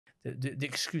the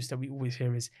excuse that we always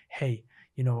hear is, hey,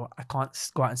 you know, I can't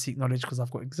go out and seek knowledge because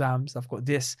I've got exams, I've got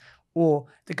this. Or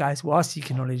the guys who are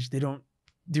seeking knowledge, they don't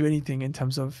do anything in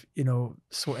terms of, you know,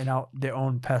 sorting out their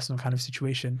own personal kind of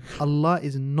situation. Allah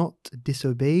is not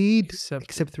disobeyed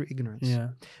except through ignorance. Yeah.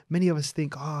 Many of us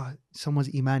think, someone's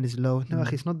iman is low. No,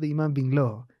 it's not the iman being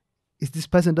low. It's this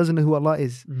person doesn't know who Allah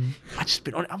is. I just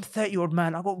been on it. I'm a 30-year-old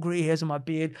man. I've got grey hairs on my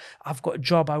beard. I've got a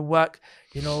job. I work,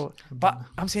 you know. But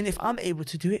I'm saying if I'm able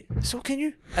to do it, so can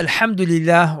you.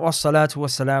 Alhamdulillah wa salatu wa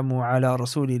salamu ala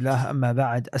rasulillah amma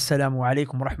ba'd. Assalamu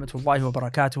alaikum wa rahmatullahi wa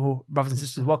barakatuhu. Brothers and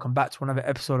sisters, welcome back to another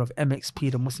episode of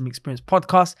MXP, the Muslim Experience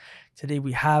Podcast. Today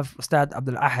we have Ustadh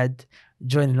Abdulahad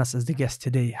joining us as the guest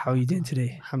today. How are you doing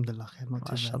today? Alhamdulillah, not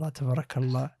too MashaAllah,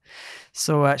 tabarakallah.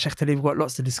 So, Sheikh, today we've got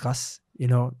lots to discuss, you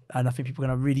know, and I think people are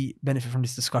going to really benefit from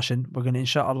this discussion. We're going to,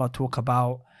 inshallah, talk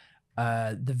about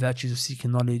the virtues of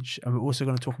seeking knowledge, and we're also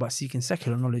going to talk about seeking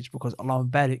secular knowledge, because Allah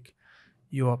barik,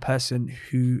 you're a person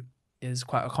who is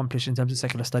quite accomplished in terms of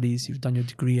secular studies. You've done your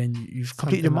degree and you've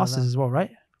completed your masters as well,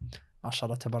 right?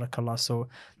 MashaAllah, tabarakallah. So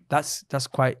that's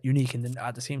quite unique. And then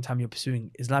at the same time, you're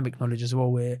pursuing Islamic knowledge as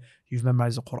well, where you've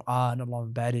memorized the Quran, Allah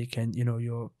barik, and, you know,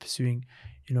 you're pursuing,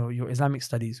 you know, your Islamic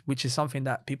studies, which is something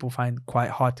that people find quite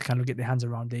hard to kind of get their hands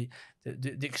around. The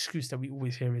excuse that we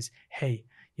always hear is, hey,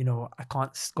 you know, I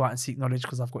can't go out and seek knowledge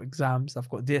because I've got exams, I've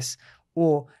got this.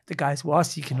 Or the guys who are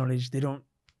seeking knowledge, they don't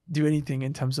do anything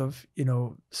in terms of, you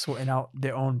know, sorting out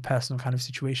their own personal kind of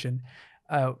situation.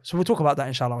 So we'll talk about that,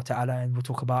 inshallah ta'ala, and we'll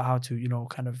talk about how to, you know,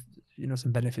 kind of, you know,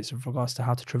 some benefits with regards to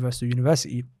how to traverse the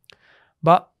university.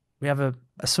 But we have a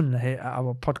sunnah here at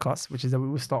our podcast, which is that we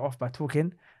will start off by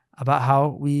talking about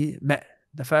how we met,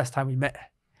 the first time we met.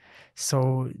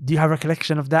 So do you have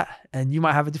recollection of that? And you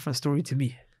might have a different story to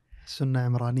me. Sunnah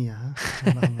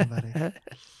Imraniyah,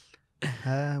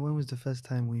 huh? When was the first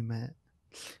time we met?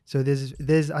 So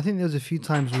there's I think there was a few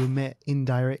times we met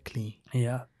indirectly.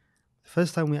 Yeah. The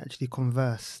first time we actually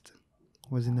conversed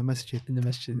was in the masjid. In the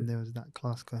masjid. And there was that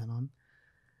class going on.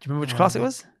 Do you remember which class it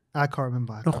was? I can't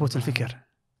remember. Nukhwat al-Fikr.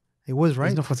 It was,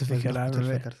 right? It was Nukhwat al-Fikr, I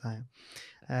remember.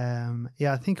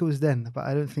 Yeah, I think it was then, but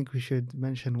I don't think we should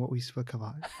mention what we spoke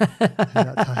about at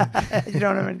that time. You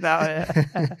don't remember that?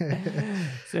 Yeah.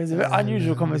 So it's a bit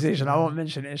unusual conversation. I won't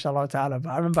mention it, inshallah ta'ala.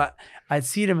 But I remember I'd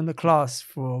seen him in the class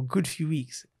for a good few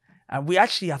weeks. And we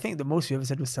actually, I think the most we ever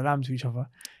said was salam to each other.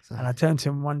 And I turned to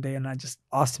him one day and I just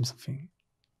asked him something.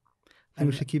 I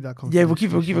think we should keep that confidential. Yeah,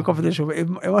 we'll keep it confidential. But it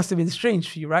must have been strange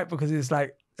for you, right? Because it's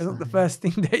like, it's not the first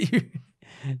thing that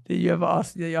you ever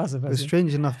asked. That you asked a person. It was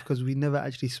strange enough because we never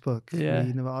actually spoke. Yeah.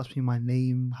 You never asked me my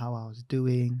name, how I was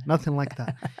doing, nothing like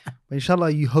that. But inshallah,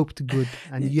 you hoped good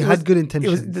and you had good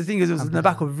intentions. The thing is, it was in the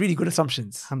back of really good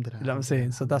assumptions. Alhamdulillah. You know what I'm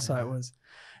saying? So that's how it was.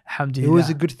 Alhamdulillah. It was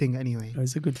a good thing anyway. It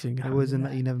was a good thing. It wasn't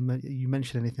that you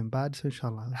mentioned anything bad. So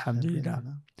inshallah. Alhamdulillah.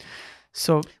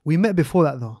 So we met before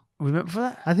that though. We met before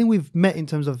that? I think we've met in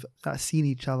terms of seeing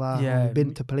each other, we've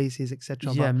been to places,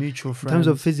 etc. Yeah, mutual friends. In terms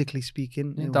of physically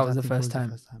speaking, that was the first time.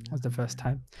 That was the first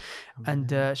time. And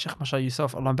Sheikh, mashallah,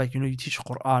 yourself, Allah back, you know, you teach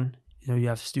Quran. You know, you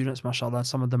have students, mashallah,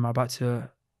 some of them are about to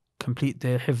complete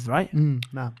their Hifdh, right?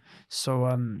 Nah. So,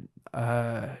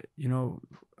 you know,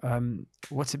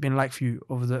 what's it been like for you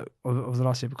over the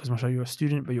last year? Because mashallah, you're a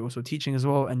student, but you're also teaching as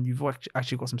well, and you've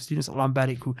actually got some students, Allah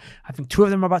barik, who I think 2 of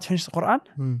them are about to finish the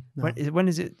Quran. When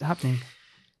is it happening?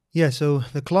 Yeah, so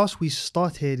the class we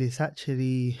started is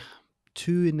actually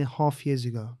 2.5 years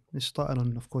ago. It started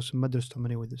on, of course, Madrasa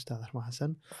Tumani with Ustadh Ahmad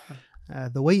Hassan.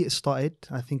 The way it started,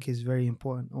 I think, is very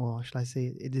important, or shall I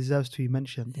say, it deserves to be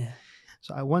mentioned. Yeah.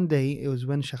 So one day, it was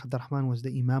when Sheikh Abdulrahman was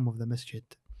the Imam of the masjid.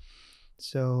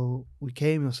 So we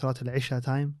came, it was Salat al-Isha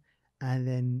time, and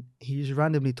then he just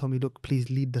randomly told me, look,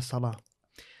 please lead the Salah.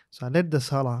 So I led the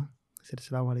Salah. I said,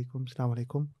 Assalamu alaikum, Assalamu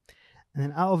alaikum. And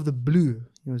then out of the blue,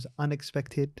 it was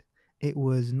unexpected. It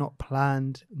was not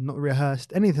planned, not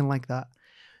rehearsed, anything like that.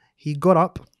 He got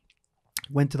up,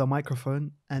 went to the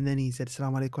microphone, and then he said,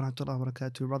 Assalamu alaikum wa rahmatullahi wa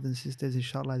barakatuh. Brothers and sisters,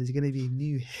 inshallah, there's going to be a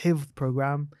new Hifdh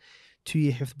Programme,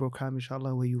 2-year Hifdh Programme,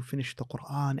 inshallah, where you finish the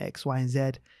Quran, X, Y, and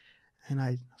Z. And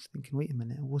I was thinking, wait a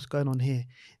minute, what's going on here?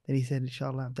 Then he said,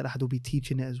 inshallah, Abdulahad will be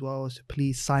teaching it as well. So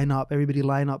please sign up, everybody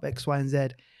line up, X, Y, and Z. I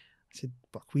said,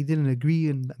 but we didn't agree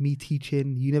on me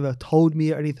teaching. You never told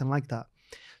me or anything like that.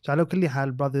 So ala kulli hal,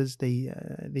 brothers, they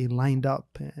lined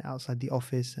up outside the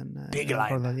office. And big line.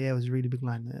 Brother, yeah, it was a really big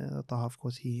line. Taha, of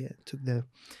course, he took the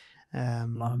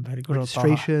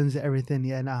registrations, everything.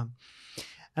 Yeah, nah.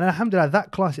 And alhamdulillah,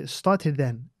 that class, it started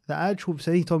then. The actual,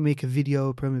 so he told me make a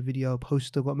video, promo video,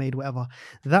 poster got made, whatever.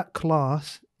 That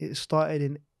class, it started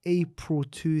in April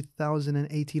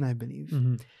 2018, I believe.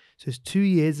 So it's 2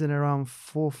 years and around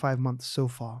 4 or 5 months so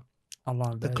far.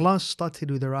 Allah The barik. class started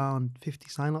with around 50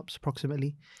 sign-ups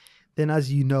approximately. Then,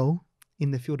 as you know,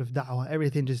 in the field of da'wah,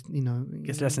 everything just,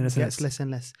 Gets less and less and less. less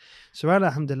and less. So right now,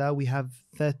 alhamdulillah, we have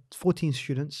 14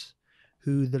 students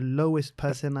who the lowest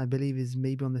person, I believe, is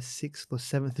maybe on the 6th or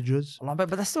 7th juz. Allah barik.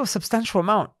 But that's still a substantial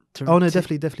amount. Oh, no,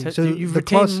 definitely. So you've the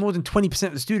retained class, more than 20%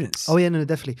 of the students. oh, yeah, no,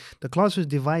 definitely. The class was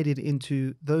divided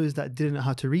into those that didn't know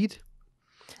how to read,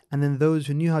 and then those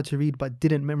who knew how to read but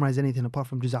didn't memorize anything apart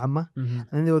from juz amma. Mhm. And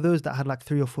then there were those that had like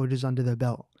 3 or 4 juz under their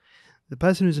belt. The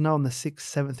person who's now on the 6th,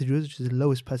 7th juz, which is the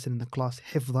lowest person in the class,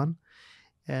 Hifdhan,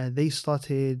 they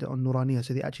started on Nuraniya,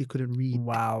 so they actually couldn't read.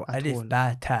 Wow. at Alif all.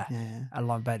 ba ta. Yeah.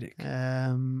 Allah barik.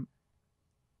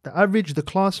 The average, the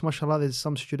class, mashallah, there's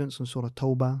some students on Surah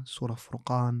Tawbah, Surah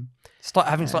Furqan.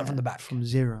 Having started from the back. From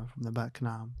zero, from the back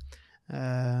now.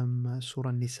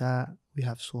 Surah Nisa, we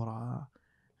have Surah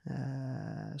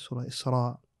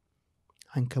Isra,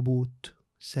 Ankabut,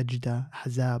 Sajda,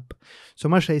 Hazab. So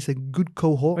mashallah, it's a good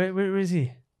cohort. Where is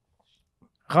he?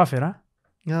 Ghafir, huh?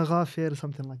 Yeah, Ghafir,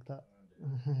 something like that.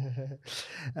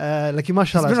 Like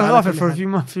mashallah. He's been on Ghafir for a few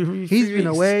months. He's been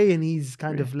away and he's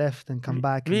kind of left and come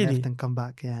back and Really? left and come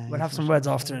back. Yeah. We'll have some words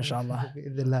after, inshallah.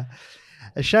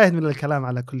 الشاهد من الكلام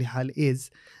على كل حال is,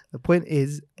 the point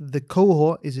is, the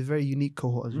cohort is a very unique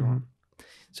cohort as well.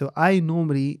 So I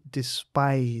normally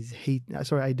despise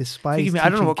Forgive me, I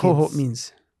don't know what cohort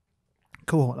means.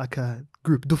 Cohort, like a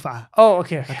group, duf'a. Oh,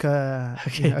 okay. Like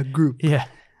a group. Yeah.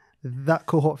 That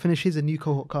cohort finishes, a new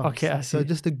cohort comes. Okay, I So see.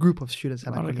 just a group of students.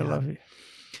 I love you.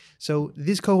 So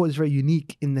this cohort is very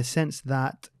unique in the sense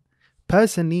that,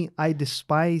 personally, I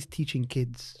despise teaching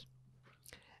kids.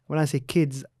 When I say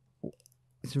kids,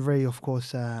 it's very, of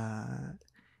course,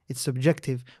 it's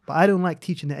subjective, but I don't like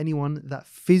teaching to anyone that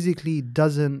physically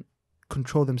doesn't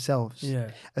control themselves.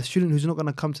 Yeah. A student who's not going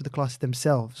to come to the class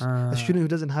themselves. A student who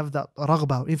doesn't have that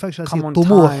raghba. In fact, should I say Come on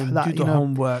tumuh, time, that, do the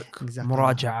homework, Exactly.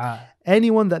 muraja'a.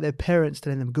 Anyone that their parents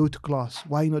telling them, go to class,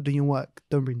 why are you not doing your work?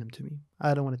 Don't bring them to me.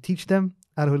 I don't want to teach them.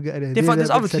 I don't get any There's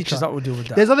other etc. teachers that will deal with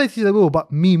that. There's other teachers that will,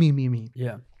 but me.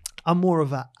 Yeah. I'm more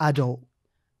of an adult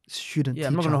student Yeah, teacher.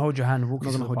 I'm not going to hold your hand and walk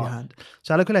I'm you not through going to the hold your path. hand.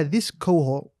 So I look at this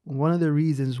cohort, one of the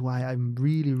reasons why I'm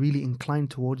really, really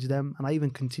inclined towards them, and I even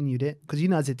continued it, because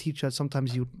as a teacher,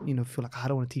 sometimes you feel like I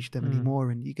don't want to teach them anymore,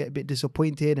 and you get a bit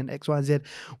disappointed and X, Y, and Z.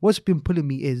 What's been pulling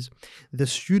me is the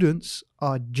students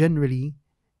are generally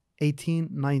 18,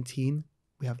 19.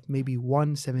 We have maybe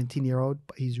one 17-year-old,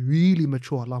 but he's really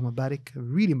mature, Allahumma barik,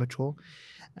 really mature.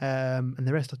 And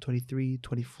the rest are 23,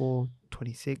 24,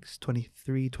 26,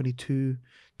 23, 22,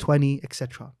 20,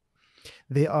 etc.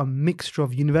 They are a mixture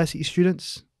of university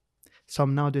students,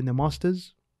 some now doing their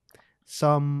masters,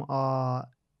 some are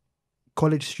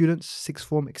college students, sixth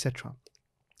form, etc.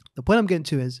 The point I'm getting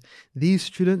to is these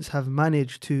students have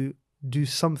managed to do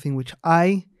something which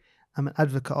I am an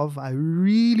advocate of. I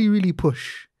really, really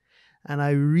push, and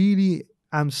I really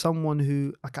am someone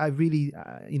who, I really,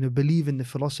 believe in the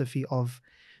philosophy of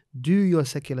do your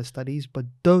secular studies, but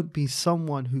don't be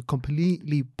someone who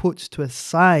completely puts to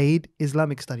aside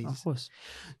Islamic studies. Of course.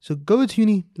 So go to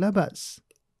uni, labats.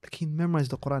 Memorize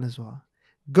the Quran as well.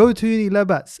 Go to uni,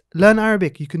 labats. Learn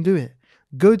Arabic, you can do it.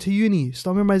 Go to uni,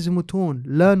 start memorizing mutun,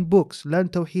 learn books, learn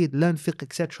tawheed, learn fiqh,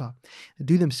 etc.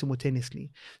 Do them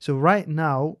simultaneously. So right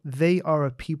now, they are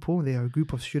a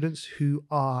group of students who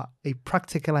are a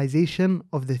practicalization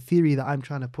of the theory that I'm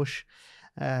trying to push,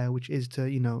 which is to,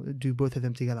 do both of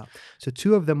them together. So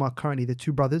two of them are currently the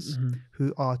two brothers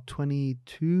who are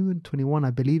 22 and 21,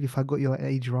 I believe. If I got your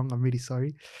age wrong, I'm really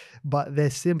sorry. But they're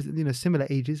similar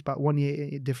ages, about 1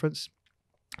 year difference.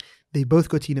 They both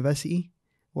go to university.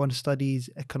 One studies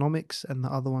economics and the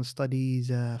other one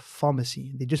studies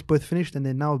pharmacy. They just both finished, and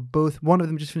they're now one of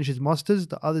them just finished his masters,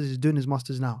 the other is doing his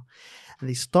masters now. And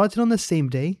they started on the same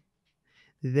day.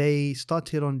 They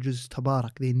started on Juz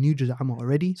Tabarak. They knew Juz Amma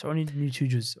already. So only need 2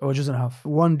 juz or juz and a half.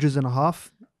 1 juz and a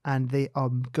half. And they are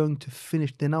going to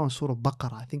finish. They're now on Surah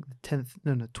Baqarah. I think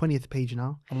the 20th page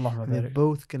now. Allahumma And they're barik.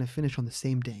 both going to finish on the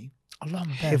same day.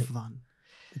 Allahumma barik. Hifdhan.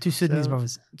 The 2 Sudanese So-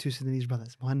 brothers. 2 Sudanese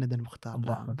brothers. Muhannad and Mukhtar.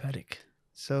 Allahumma barik.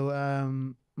 So,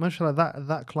 mashallah,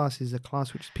 that class is a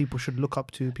class which people should look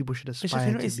up to. People should It's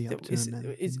aspire just, to be up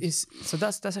to. so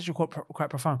that's actually quite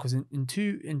profound, because in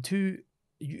two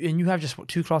you have just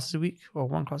 2 classes a week or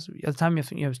 1 class a week. At the time, I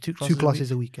think you have 2 classes. Two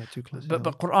classes a week. Yeah, 2 classes.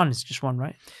 But Quran is just 1,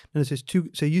 right? No, so it's 2.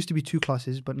 So it used to be 2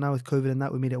 classes, but now with COVID and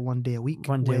that, we made it 1 day a week.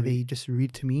 1 day a where week. they just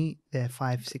read to me their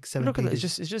 5, 6, 7 Look at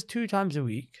pages. that. It's just 2 times a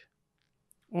week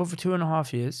over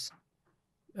 2.5 years.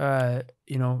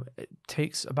 It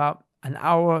takes about an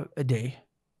hour a day.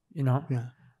 Yeah.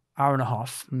 Hour and a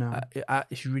half. No.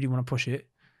 If you really want to push it,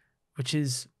 which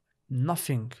is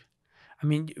nothing. I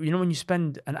mean, you know, when you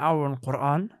spend an hour on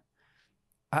Quran,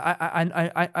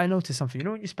 I noticed something. You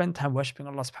know, when you spend time worshipping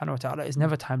Allah subhanahu wa ta'ala, it's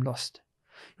never time lost.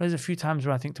 There's a few times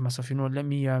where I think to myself, you know, let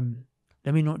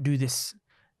me not do this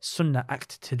sunnah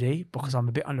act today because I'm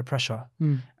a bit under pressure.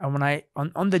 And when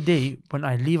on the day when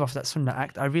I leave off that sunnah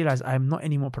act, I realize I am not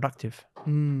any more productive.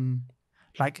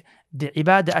 Like the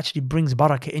ibadah actually brings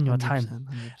barakah in your 100%, time.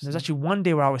 100%. There's actually one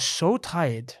day where I was so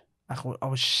tired, I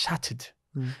was shattered,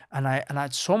 and I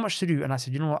had so much to do, and I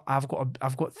said, you know what,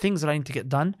 I've got things that I need to get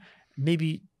done.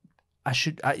 Maybe I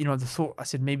should, you know, the thought, I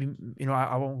said, maybe, you know,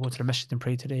 I won't go to the masjid and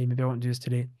pray today. Maybe I won't do this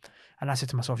today. And I said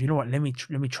to myself, you know what, let me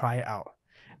try it out.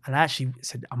 And I actually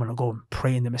said, I'm going to go and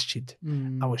pray in the masjid.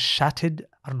 I was shattered.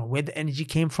 I don't know where the energy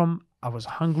came from. I was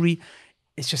hungry.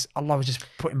 It's just, Allah was just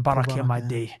putting barakah in my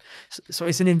day. So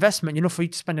it's an investment, you know, for you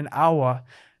to spend an hour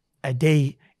a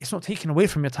day. It's not taken away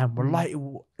from your time. Wallahi,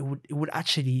 it would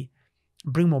actually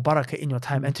bring more barakah in your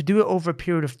time. And to do it over a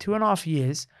period of 2.5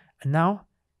 years, and now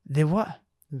they're what?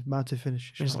 We're about to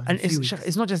finish. And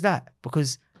it's not just that,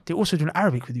 because they're also doing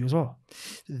Arabic with you as well.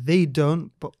 They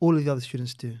don't, but all of the other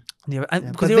students do. Yeah,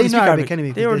 and because they know Arabic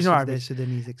anyway. They already know Arabic.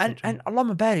 Sudanese, and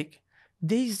Allahumma barik,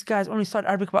 these guys only started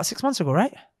Arabic about 6 months ago,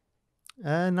 right?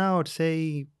 Now I'd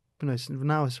say,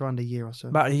 now it's around a year or so.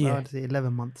 About a year. I'd say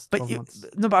 11 months, 12 months.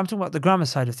 No, but I'm talking about the grammar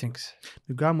side of things.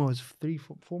 The grammar was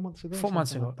 4 months ago. 4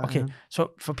 months ago. Like that, Okay. yeah.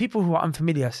 So for people who are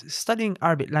unfamiliar, studying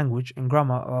Arabic language and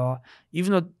grammar,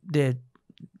 even though they're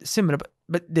similar,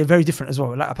 but they're very different as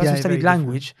well. Like a person who studied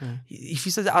language, if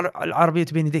he says Al-Arabiya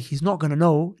to be any day, he's not going to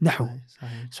know Nahu.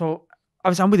 So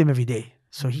obviously I'm with him every day.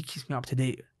 So he keeps me up to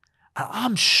date. And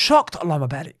I'm shocked, Allahumma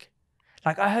barik.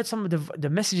 Like I heard some of the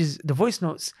messages, the voice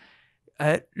notes,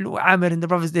 Amir and the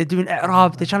brothers, they're doing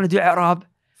i'rab, they're trying to do i'rab.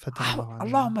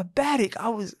 Allahumma barik. I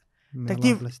was like,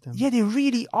 they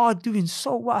really are doing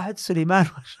so well. I heard Sulaiman,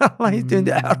 mashallah, he's doing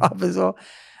the i'rab as well.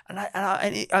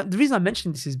 And the reason I'm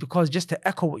mentioning this is because, just to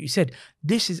echo what you said,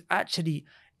 this is actually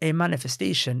a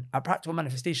manifestation, a practical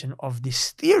manifestation of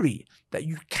this theory that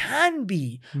you can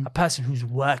be a person who's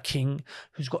working,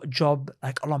 who's got a job.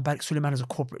 Like Allah barik, Sulaiman has a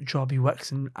corporate job. He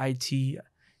works in IT.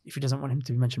 If he doesn't want him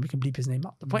to be mentioned, we can bleep his name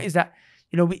out. The point is that,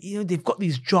 you know, they've got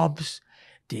these jobs.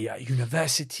 They're at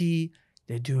university.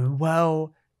 They're doing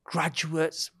well.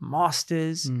 Graduates,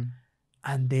 masters,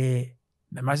 and they're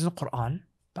memorizing the Quran,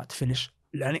 about to finish,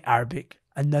 learning Arabic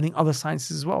and learning other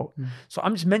sciences as well. So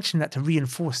I'm just mentioning that to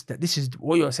reinforce that this is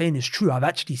what you're saying is true. I've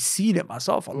actually seen it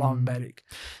myself. Allahumma barik.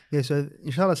 Yeah, so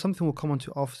inshallah something we'll come on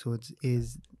to afterwards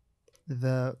is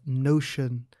the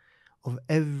notion of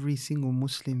every single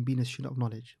Muslim being a student of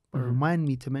knowledge. But remind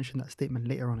me to mention that statement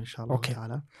later on, inshallah,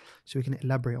 ta'ala, so we can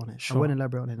elaborate on it. Sure. I won't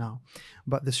elaborate on it now.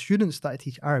 But the students that I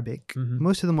teach Arabic,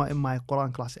 most of them are in my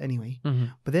Quran class anyway,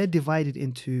 but they're divided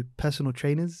into personal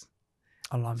trainers,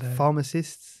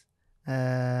 pharmacists.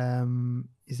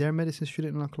 Is there a medicine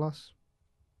student in our class?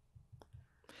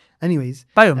 Anyways,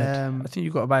 biomed. I think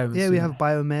you've got a biomed. Yeah, we have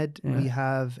biomed. Yeah. We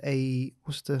have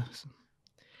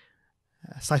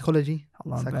psychologist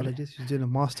who's doing a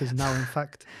master's now. In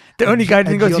fact, the only guy that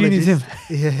didn't go to uni is him.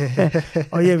 Yeah.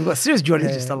 Oh yeah, we've got a serious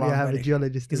geologist. We have a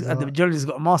geologist. And the geologist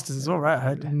got a master's as well, right? I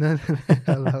heard. No.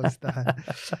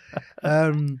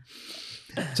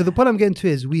 So the point I'm getting to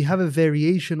is we have a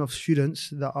variation of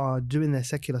students that are doing their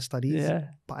secular studies,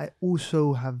 but I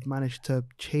also have managed to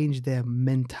change their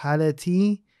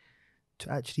mentality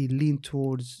to actually lean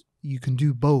towards you can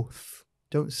do both.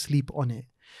 Don't sleep on it.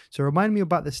 So remind me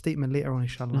about the statement later on,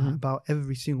 inshallah, about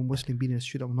every single Muslim being a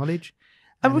student of knowledge.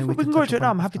 And we can go into it now.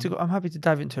 I'm happy to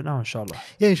dive into it now, inshallah.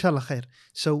 Yeah, inshallah, khair.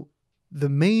 So the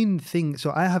main thing,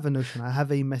 so I have a notion, I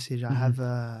have a message, I have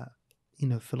a,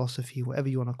 philosophy, whatever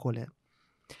you want to call it,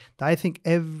 that I think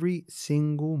every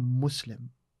single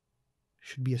Muslim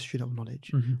should be a student of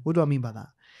knowledge. What do I mean by that?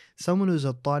 Someone who's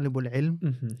a talibul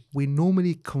ilm, we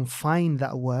normally confine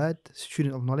that word,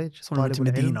 student of knowledge,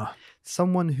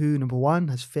 someone who, number one,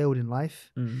 has failed in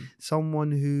life,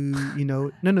 someone who,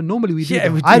 normally we do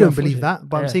that. I don't believe that,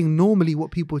 but I'm saying normally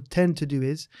what people tend to do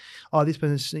is, this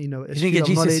person's, he didn't get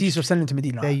GCSEs, so send him to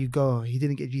Medina. There you go. He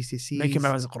didn't get GCSEs. Make him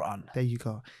memorize the Quran. There you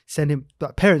go. Send him,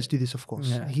 but parents do this, of course.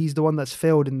 Yeah. He's the one that's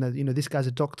failed in the, this guy's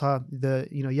a doctor, the,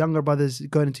 younger brothers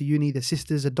going into uni, the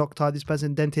sister's a doctor, this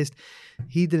person dentist.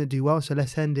 He didn't do well, so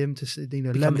let's send him to,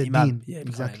 learn the deen. Yeah,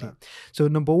 exactly. So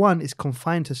number one, it's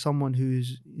confined to someone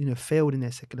who's, failed in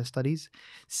their secular studies.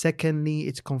 Secondly,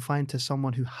 it's confined to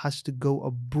someone who has to go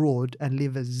abroad and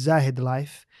live a zahid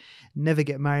life, never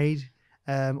get married,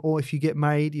 or if you get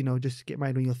married, just get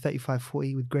married when you're 35,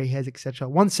 40 with grey hairs, etc.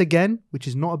 Once again, which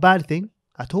is not a bad thing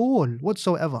at all,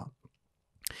 whatsoever.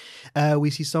 We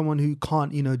see someone who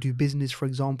can't, do business, for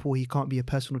example. He can't be a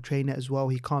personal trainer as well.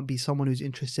 He can't be someone who's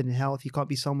interested in health. He can't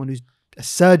be someone who's a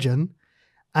surgeon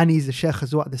and he's a sheikh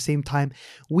as well at the same time.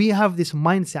 We have this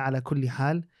mindset, ala kulli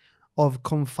hal, of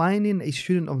confining a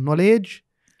student of knowledge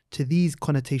to these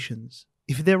connotations.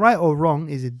 If they're right or wrong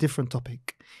is a different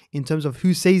topic in terms of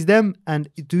who says them and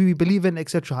do we believe in,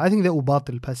 etc. I think they're all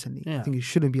batil personally. Yeah. I think it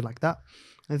shouldn't be like that.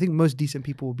 I think most decent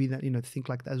people will be that, think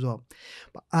like that as well.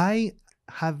 But I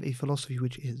have a philosophy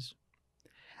which is,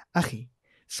 akhi,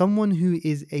 someone who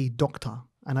is a doctor,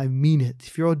 and I mean it,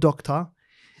 if you're a doctor,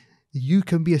 you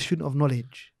can be a student of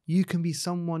knowledge. You can be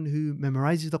someone who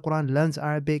memorizes the Quran, learns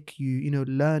Arabic, you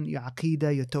learn your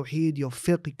Aqidah, your Tawheed, your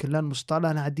Fiqh, you can learn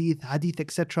Mustalah, Hadith,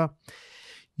 etc.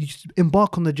 You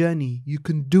embark on the journey. You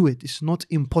can do it. It's not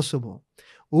impossible.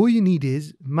 All you need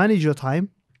is manage your time.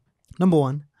 Number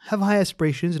one, have high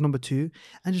aspirations. Number two,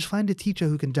 and just find a teacher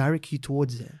who can direct you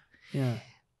towards it. Yeah.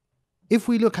 If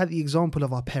we look at the example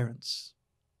of our parents,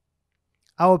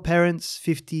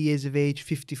 50 years of age,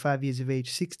 55 years of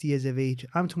age, 60 years of age,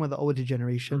 I'm talking about the older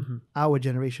generation, our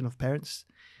generation of parents,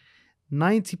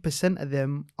 90% of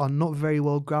them are not very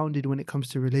well grounded when it comes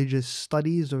to religious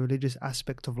studies or religious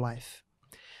aspect of life.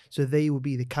 So they will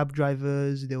be the cab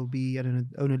drivers, they will be, own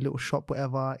a little shop,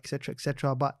 whatever,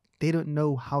 etc., but they don't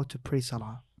know how to pray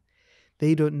salah.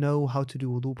 They don't know how to do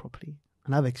wudu properly.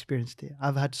 And I've experienced it.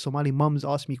 I've had Somali mums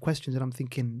ask me questions and I'm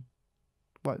thinking,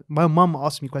 my mum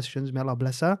asked me questions, may Allah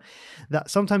bless her, that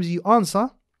sometimes you answer,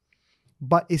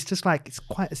 but it's just like, it's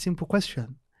quite a simple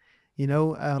question.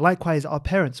 Likewise, our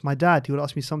parents, my dad, he would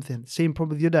ask me something. Same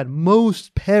problem with your dad.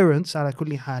 Most parents, ala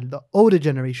kulli hal, the older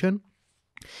generation,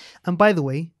 and by the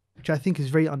way, which I think is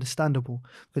very understandable,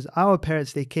 because our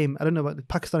parents, they came, I don't know about the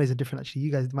Pakistanis are different actually,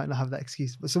 you guys might not have that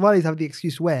excuse, but Somalis have the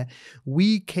excuse where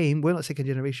we came, we're not second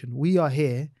generation, we are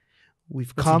here,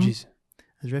 we've Refugees. come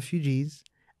as refugees,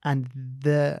 and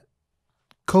the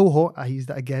cohort, I use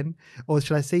that again, or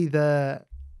should I say the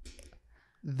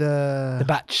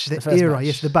batch. The first era, batch.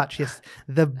 yes, the batch, yes.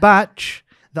 The batch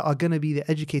that are going to be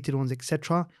the educated ones,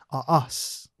 etc., are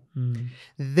us.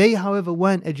 They, however,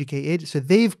 weren't educated, so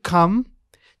they've come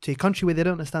to a country where they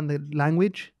don't understand the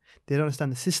language, they don't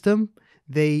understand the system.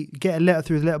 They get a letter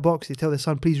through the letterbox, they tell their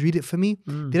son, please read it for me.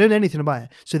 They don't know anything about it.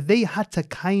 So they had to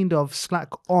kind of slack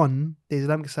on the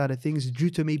Islamic side of things due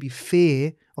to maybe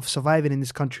fear of surviving in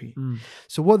this country.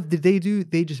 So what did they do?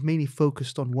 They just mainly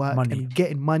focused on work and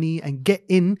getting money and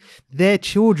getting their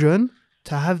children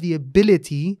to have the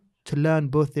ability to learn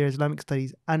both their Islamic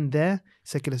studies and their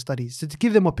secular studies. So to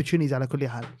give them opportunities, ala kulli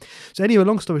hal. So anyway,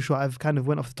 long story short, I've kind of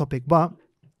went off the topic, but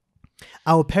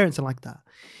our parents are like that.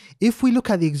 If we look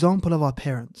at the example of our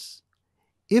parents,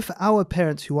 if our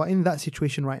parents who are in that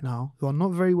situation right now, who are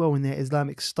not very well in their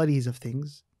Islamic studies of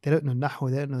things, they don't know Nahw,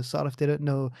 they don't know Sarf, they don't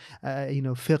know,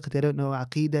 Fiqh, they don't know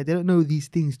Aqidah, they don't know these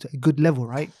things to a good level,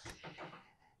 right?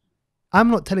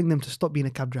 I'm not telling them to stop being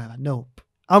a cab driver. Nope.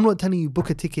 I'm not telling you book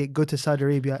a ticket, go to Saudi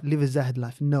Arabia, live a Zahid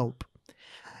life. Nope.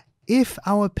 If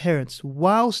our parents,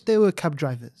 whilst they were cab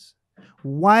drivers,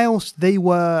 whilst they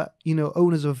were,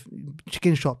 owners of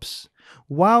chicken shops,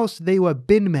 whilst they were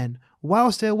bin men,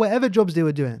 whilst they were whatever jobs they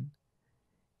were doing,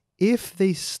 if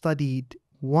they studied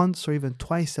once or even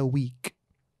twice a week,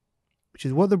 which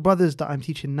is what the brothers that I'm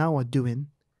teaching now are doing,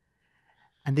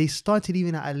 and they started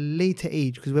even at a later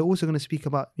age, because we're also going to speak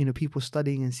about, people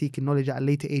studying and seeking knowledge at a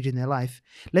later age in their life.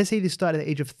 Let's say they started at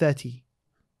the age of 30.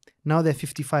 Now they're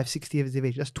 55, 60 years of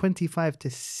age. That's 25 to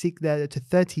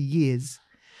 30 years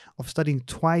of studying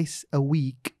twice a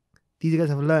week. These guys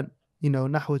have learned,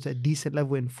 Nahw at a decent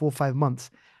level in 4 or 5 months.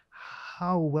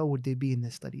 How well would they be in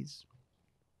their studies?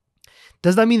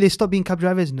 Does that mean they stop being cab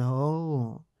drivers?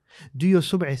 No. Do your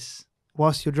sub'is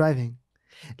whilst you're driving.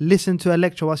 Listen to a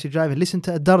lecture whilst you're driving. Listen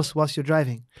to a dars whilst you're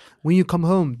driving. When you come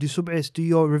home, do sub'is, do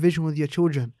your revision with your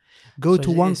children. Go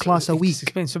to one class a week.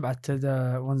 Explain sub'at to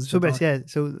the ones Sub'is, yeah.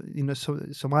 So,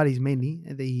 Somalis mainly,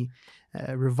 they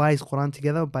revise Quran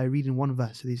together by reading one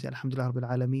verse. So they say, Alhamdulillah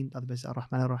Rabbil Alameen, other verse,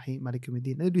 Ar-Rahman Ar-Rahim, Malik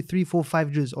Yawmiddin. They do 3, 4,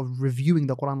 5 juz of reviewing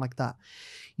the Quran like that.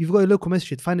 You've got a local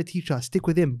masjid, find a teacher, stick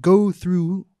with him. Go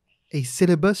through a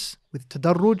syllabus with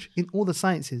tadarruj in all the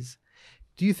sciences.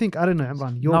 Do you think, I don't know,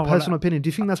 Imran, your personal opinion, do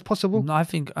you think that's possible? No, I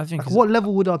think. Like what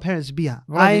level would our parents be at?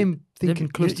 I'm thinking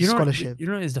close to scholarship.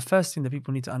 Is the first thing that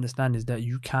people need to understand is that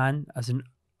you can, as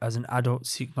an adult,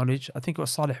 seek knowledge. I think it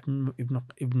was Salih ibn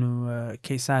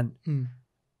Kaysan.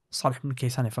 Salih ibn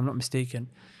Kaysan, if I'm not mistaken.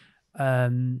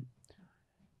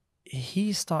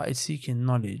 He started seeking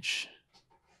knowledge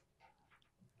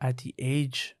at the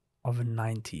age of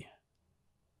 90.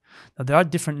 Now, there are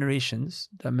different narrations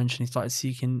that mention he started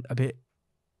seeking a bit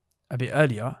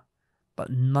earlier, but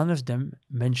none of them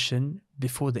mention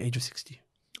before the age of 60.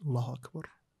 Allahu Akbar.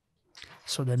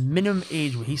 So the minimum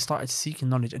age where he started seeking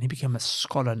knowledge and he became a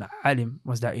scholar and alim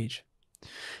was that age.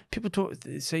 People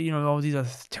say, oh, these are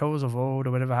tales of old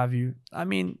or whatever have you. I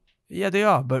mean, yeah, they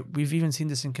are, but we've even seen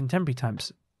this in contemporary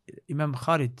times. Imam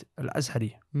Khalid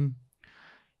al-Azhari.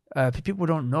 People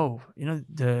don't know,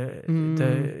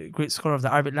 the great scholar of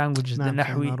the Arabic language, the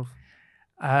Nahwi.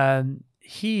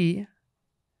 He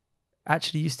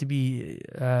actually used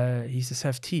to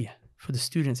serve tea for the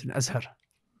students in Azhar.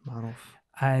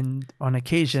 And on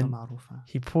occasion,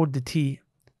 he poured the tea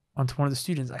onto one of the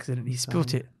students accidentally. He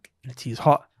spilt it, and the tea is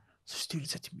hot. So the student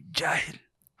said to me, Jahil,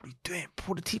 what are you doing?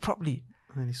 Pour the tea properly.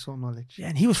 And he saw knowledge. Yeah,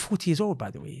 and he was 40 years old,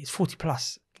 by the way. He's 40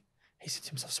 plus. He said to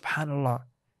himself, Subhanallah,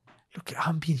 look,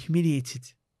 I'm being humiliated.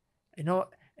 And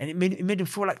it made him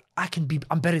feel like I'm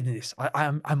better than this.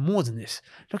 I'm more than this.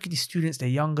 Look at these students, they're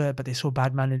younger, but they're so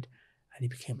bad-mannered. And he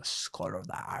became a scholar of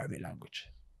the Arabic language.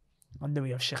 On the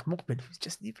way of Sheikh Muqbil, who's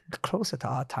just even closer to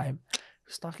our time,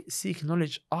 who started seeking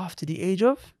knowledge after the age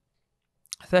of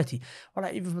 30. Well,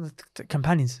 like even from the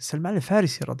companions, Salman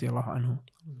al-Farisi radiallahu anhu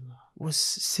was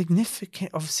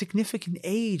of significant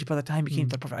age by the time he came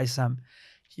to the Prophet ﷺ.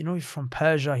 He's from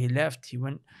Persia, he left, he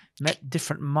met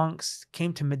different monks,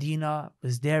 came to Medina,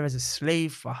 was there as a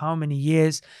slave for how many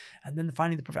years, and then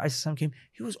finally the Prophet ﷺ came.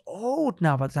 He was old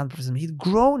now by the time the Prophet ﷺ, he'd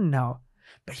grown now,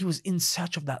 but he was in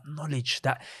search of that knowledge,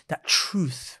 that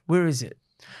truth. Where is it?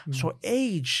 So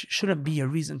age shouldn't be a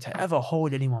reason to ever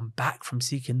hold anyone back from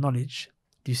seeking knowledge.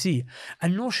 Do you see?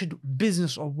 And nor should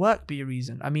business or work be a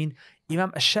reason. I mean,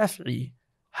 Imam al-Shafi'i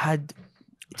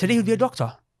today he'll be a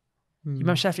doctor.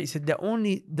 Imam Shafi'i said the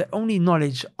only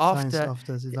knowledge after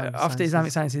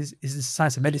Islamic sciences is the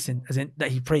science of medicine, as in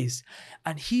that he praised.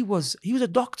 And he was a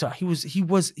doctor. He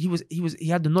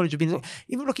had the knowledge of being a doctor.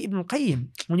 Even look at Ibn al-Qayyim,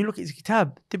 when you look at his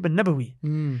kitab, Tibb al-Nabawi,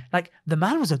 like the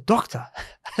man was a doctor.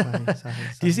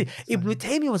 Do you see? Ibn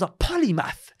Taymiyyah was a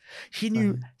polymath. He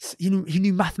knew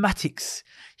mathematics.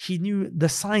 He knew the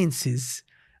sciences.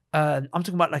 I'm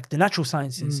talking about like the natural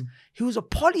sciences. He was a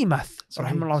polymath.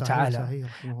 Rahimahullah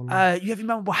ta'ala. You have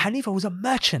Imam Abu Hanifa, who was a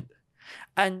merchant.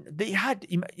 And they had,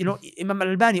 Imam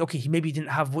al-Albani, okay, he maybe didn't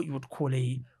have what you would call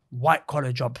a white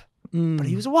collar job, but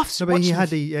he was a wafs. No, but he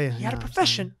had a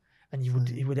profession. And he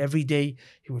would every day,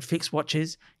 he would fix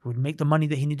watches, he would make the money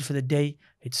that he needed for the day,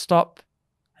 he'd stop.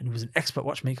 And he was an expert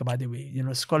watchmaker, by the way.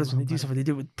 Scholars, when they do something, they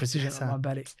do it with precision.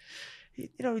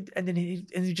 And then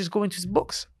he just go into his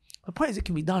books. The point is, it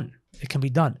can be done. It can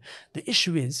be done. The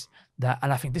issue is that,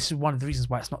 and I think this is one of the reasons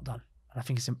why it's not done, and I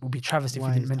think it would be a travesty if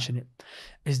we didn't mention it,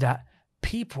 is that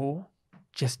people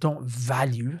just don't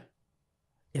value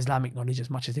Islamic knowledge as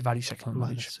much as they value secular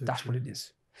knowledge. That's what it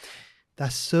is.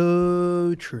 That's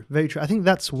so true. Very true. I think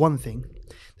that's one thing.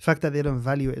 The fact that they don't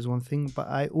value it is one thing, but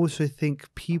I also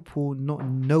think people not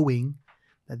knowing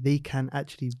that they can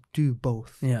actually do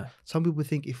both. Yeah. Some people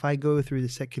think if I go through the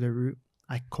secular route,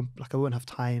 I won't have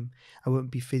time, I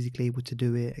won't be physically able to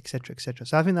do it, etc., etc.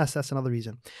 So I think that's another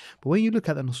reason. But when you look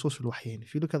at the Nusus al-Wahyayn,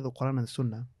 if you look at the Quran and the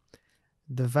Sunnah,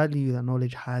 the value that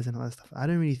knowledge has and all that stuff, I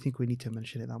don't really think we need to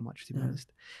mention it that much, to be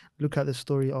honest. Look at the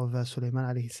story of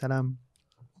Sulaiman alayhi salam,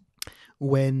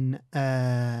 when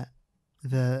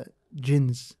the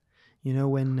jinns,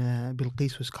 when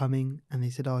Bilqis was coming and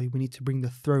they said, we need to bring the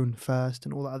throne first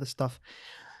and all that other stuff.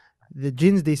 The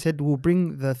jinns, they said, we'll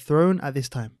bring the throne at this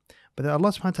time. But then Allah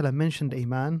subhanahu wa ta'ala mentioned a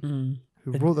man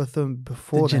who brought the throne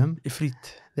before them. Ifrit.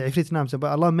 The Ifrit, naam. So,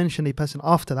 but Allah mentioned a person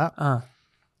after that. But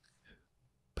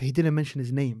he didn't mention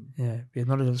his name. Yeah, he had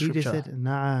knowledge of the scripture. He just said,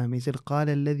 نعم. He said, قال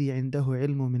الذي عنده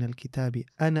علم من الكتاب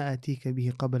أنا أتيك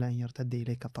به قبل أن يرتد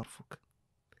إليك طرفك.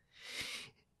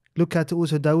 Look at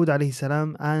also Dawood alayhi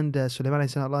salam and Sulaiman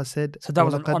alayhi salam. Allah said, so that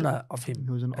was an honor of him.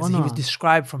 It was an honor. He was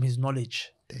described from his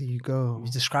knowledge. There you go. He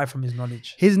was described from his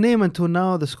knowledge. His name, until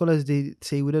now, the scholars, they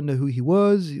say we don't know who he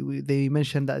was. They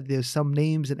mentioned that there's some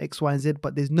names and X, Y, and Z,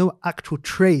 but there's no actual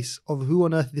trace of who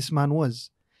on earth this man was.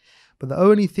 But the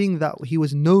only thing that he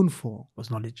was known for was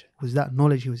knowledge. Was that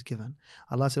knowledge he was given.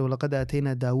 Allah said, وَلَقَدْ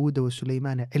أَتَيْنَا دَاوُودَ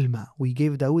وَسُلَيْمَانَ عِلْمًا. We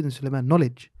gave Dawood and Sulaiman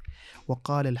knowledge.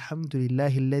 وَقَالَ الْحَمْدُ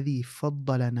لِلَّهِ الَّذِي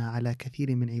فَضَّلَنَا عَلَى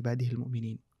كَثِيرٍ مِنْ عِبَادِهِ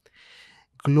الْمُؤْمِنِينَ.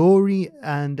 Glory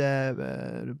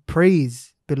and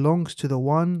praise belongs to the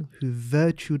one who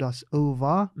virtued us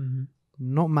over,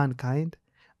 not mankind,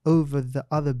 over the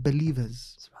other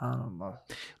believers. SubhanAllah.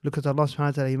 Look at Allah subhanahu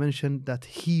wa ta'ala, he mentioned that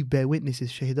he bear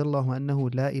witnesses, shahidallahu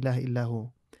annahu la ilaha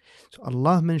illahu. So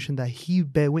Allah mentioned that he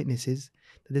bear witnesses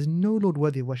that there's no Lord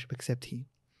worthy of worship except he.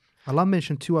 Allah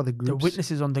mentioned two other groups. The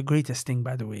witness is on the greatest thing,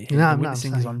 by the way. Naam, the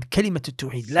witnessing is on kalimat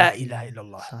al-tawheed, la ilaha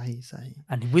illallah. Sahih.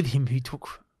 And with him he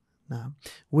took Now,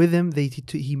 with him,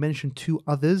 he mentioned two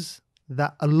others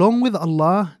that along with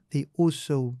Allah, they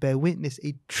also bear witness,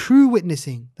 a true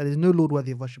witnessing, that there is no Lord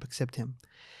worthy of worship except Him.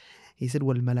 He said,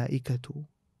 وَالْمَلَائِكَةُ,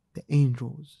 the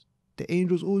angels. The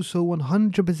angels also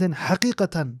 100%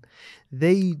 haqiqatan.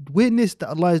 They witness that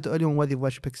Allah is the only one worthy of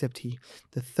worship except He.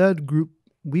 The third group,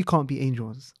 we can't be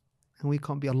angels. And we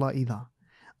can't be Allah either.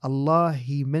 Allah,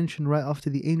 He mentioned right after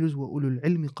the angels, وَأُولُو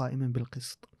الْعِلْمِ قَائِمًا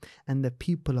بِالْقِسْطِ, and the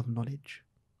people of knowledge.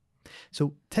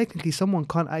 So technically, someone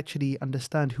can't actually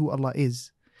understand who Allah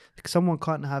is. Like someone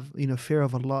can't have, fear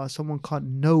of Allah. Someone can't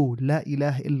know La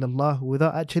ilaha illallah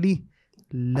without actually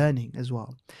learning as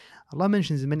well. Allah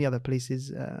mentions in many other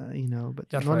places,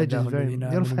 but knowledge is very.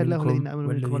 Allah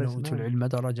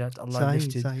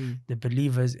lifted the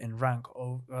believers in rank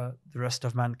over the rest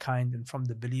of mankind, and from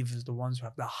the believers, the ones who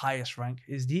have the highest rank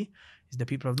is the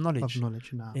people of knowledge.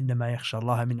 إِنَّمَا يَخْشَى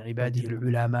اللَّهَ مِنْ عِبَادِهِ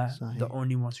الْعُلَمَاء. The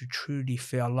only ones who truly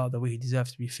fear Allah the way He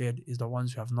deserves to be feared is the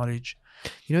ones who have knowledge.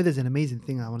 There's an amazing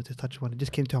thing I wanted to touch upon. It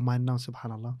just came to our mind now,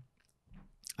 subhanAllah.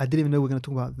 I didn't even know we were going to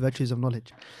talk about virtues of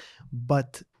knowledge.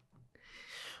 But,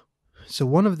 so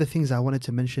one of the things I wanted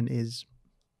to mention is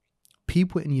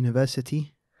people in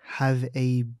university have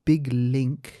a big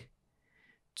link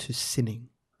to sinning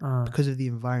because of the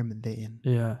environment they're in.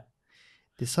 Yeah.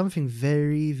 There's something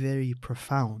very, very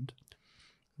profound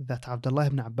that Abdullah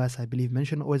ibn Abbas, I believe,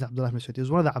 mentioned, or is Abdullah ibn Mas'ud? It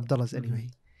was one of the Abdullahs anyway.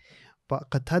 But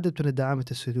Qatada ibn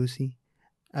Da'amat al-Sudusi,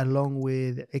 along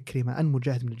with Ikrimah and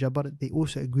Mujahid ibn Jabbar, they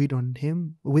also agreed on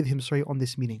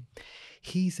this meaning.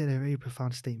 He said a very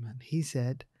profound statement. He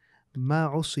said,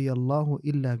 مَا عُصِيَ اللَّهُ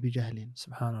إِلَّا بِجَهْلٍ.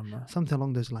 Subhanallah. Something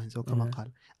along those lines.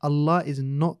 Allah is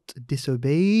not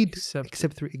disobeyed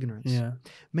except through ignorance. Yeah.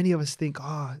 Many of us think,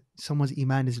 someone's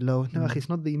iman is low. No, it's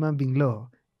not the iman being low.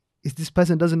 It's this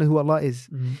person doesn't know who Allah is.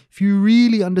 If you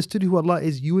really understood who Allah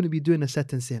is, you wouldn't be doing a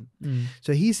certain sin.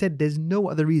 So he said there's no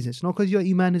other reason. It's not because your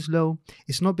iman is low.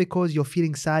 It's not because you're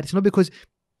feeling sad. It's not because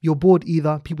you're bored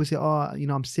either. People say,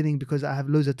 I'm sinning because I have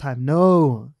loads of time.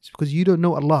 No, it's because you don't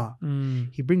know Allah.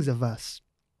 He brings a verse.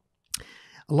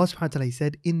 Allah subhanahu wa ta'ala, He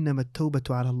said, إِنَّمَا التَّوْبَةُ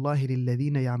عَلَى اللَّهِ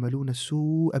لِلَّذِينَ يَعْمَلُونَ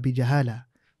السُّوءَ بِجَهَالَةٍ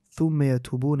ثُمَّ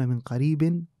يَتُوبُونَ مِنْ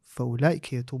قَرِيبٍ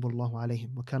فَأُولَئِكَ يَتُوبُ اللَّهُ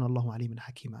عَلَيْهِمْ وَكَانَ اللَّهُ عَلِيمًا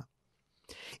حَكِيمًا.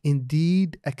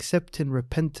 Indeed, accepting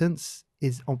repentance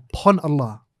is upon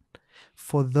Allah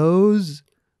for those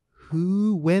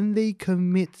who, when they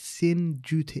commit sin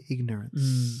due to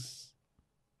ignorance,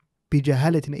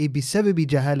 بِجَهَالَةٍ أي بِسَبَبِ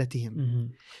جَهَالَتِهِمْ,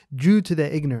 due to their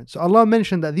ignorance. So Allah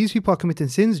mentioned that these people are committing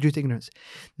sins due to ignorance.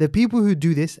 The people who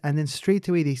do this and then straight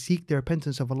away they seek the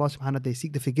repentance of Allah subhanahu wa ta'ala, they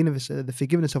seek the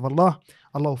forgiveness of Allah,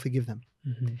 Allah will forgive them.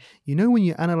 When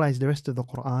you analyze the rest of the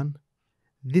Quran,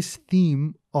 this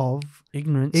theme of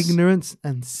ignorance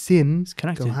and sin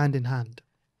go hand in hand.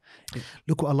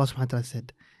 Look what Allah subhanahu wa ta'ala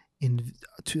said in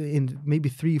maybe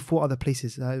 3-4 other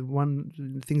places. One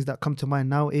things that come to mind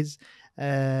now is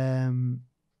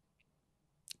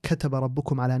كتب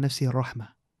ربكم على نفسه الرحمة.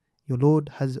 Your Lord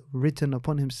has written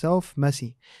upon Himself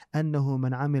mercy. أنه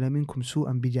من عمل منكم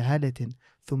سوءا بجهالة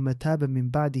ثم تاب من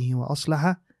بعده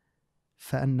وأصلح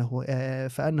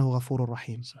فأنه غفور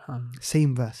رحيم.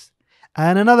 Same verse.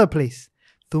 And another place,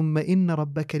 ثم إن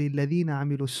ربك للذين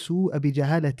عملوا السوء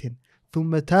بجهالة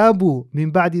ثم تابوا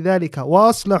من بعد ذلك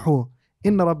وأصلحوا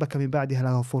إن ربك من بعدها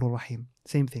لغفور رحيم.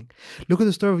 Same thing. Look at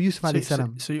the story of Yusuf alayhi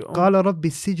salam. قال رب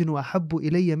السجن أحب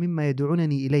إلي مما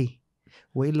يدعونني إليه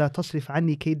وإلا تصرف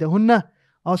عني كيدهن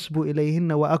أصب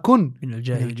إليهن وأكن من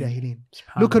الجاهلين.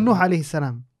 Look at Nuh alayhi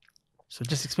salam. So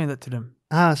just explain that to them.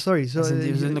 Sorry. So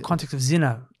it was in the context of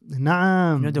zina.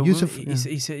 Naam. Yusuf,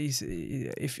 he said,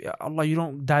 if Allah, you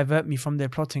don't divert me from their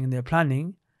plotting and their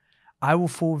planning, I will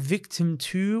fall victim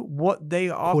to what they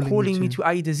are calling me to,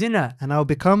 i.e. the zina. And I'll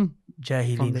become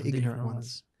jahilin, from the ignorant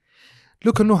ones.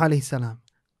 Look at Nuh alayhi salam.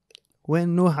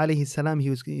 When Nuh alayhi salam,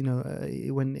 he was,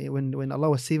 when Allah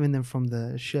was saving them from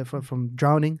the from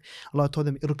drowning, Allah told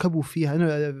them, "Irkabu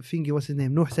fiha." What's his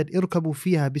name? Nuh said, "Irkabu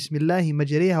fiha, bismillahi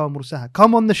majriha wa mursaha."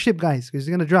 Come on the ship, guys, because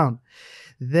he's gonna drown.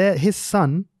 His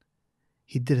son,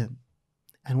 he didn't.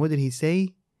 And what did he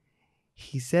say?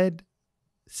 He said,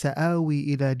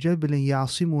 "Sa'awi ila jabalin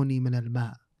ya'simuni min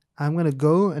al-ma'." I'm gonna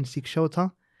go and seek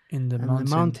shelter in the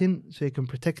mountain so he can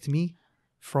protect me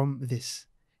from this.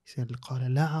 He said,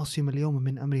 قال لا عاصم اليوم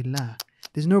من أمر الله.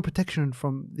 There's no protection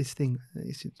from this thing.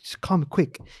 Just come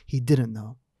quick. He didn't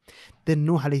know. Then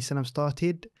Nuh alayhi salam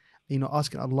started,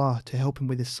 asking Allah to help him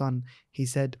with his son. He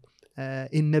said,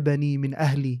 إن بني من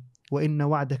أهلي وإن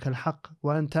وعدك الحق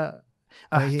وأنت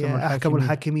أحكم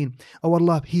الحاكمين. Oh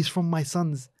Allah, he's from my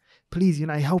sons. Please,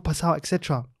 help us out,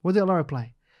 etc. What did Allah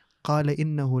reply? قال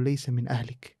إنه ليس من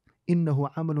أهلك إنه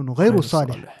عمل غير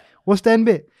صالح What's the end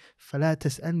bit? فلا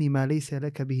تسألني ما ليس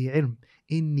لك به علم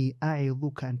إني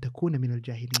أعظك أن تكون من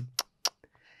الجاهلين.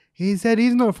 He said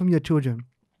he's not from your children.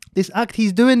 This act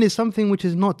he's doing is something which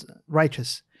is not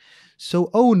righteous.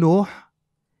 So, oh Nuh,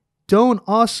 don't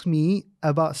ask me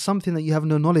about something that you have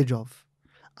no knowledge of.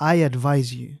 I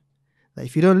advise you that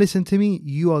if you don't listen to me,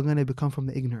 you are going to become from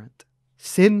the ignorant.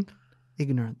 Sin,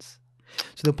 ignorance.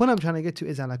 So the point I'm trying to get to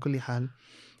is, ala kulli hal,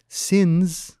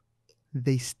 sins,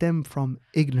 they stem from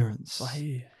ignorance.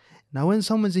 Sahih. Now, when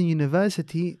someone's in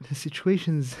university, the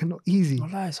situation's not easy.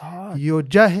 Wallah, it's hard. You're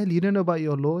jahil, you don't know about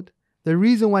your Lord. The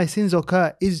reason why sins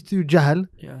occur is through jahl,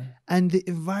 Yeah. and the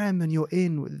environment you're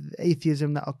in with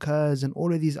atheism that occurs and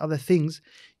all of these other things.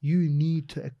 You need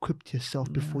to equip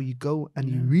yourself before you go, and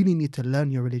you really need to learn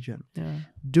your religion. Yeah.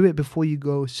 Do it before you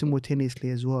go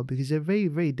simultaneously as well, because it's a very,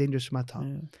 very dangerous matter.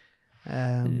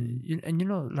 Yeah. And you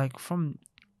know, like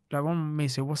one may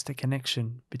say, what's the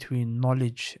connection between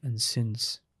knowledge and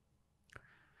sins?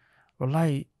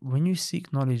 Wallahi, when you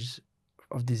seek knowledge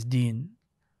of this deen,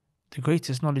 the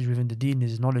greatest knowledge within the deen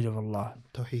is knowledge of Allah.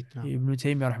 Tawheed. No. Ibn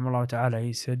Taymiyyah rahimahullah ta'ala,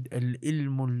 he said,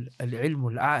 al-ilmu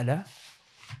al-a'la,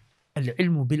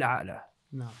 al-ilmu bil-a'la.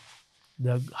 No.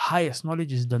 The highest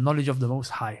knowledge is the knowledge of the Most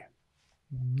High.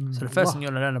 So the first thing you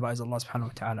learn about is Allah subhanahu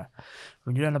wa ta'ala.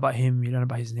 When you learn about Him, you learn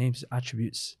about His names,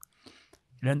 attributes.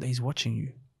 You learn that He's watching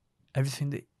you. Everything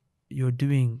that you're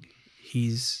doing,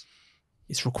 it's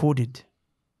recorded.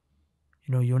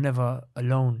 You know, you're never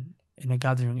alone in a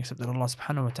gathering, except that Allah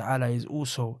subhanahu wa ta'ala is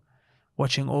also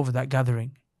watching over that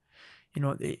gathering. You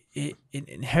know, it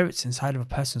inherits inside of a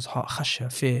person's heart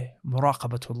khashya, fear,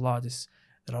 muraqabatullah, this,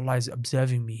 that Allah is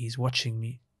observing me, He's watching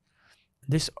me.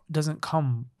 This doesn't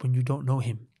come when you don't know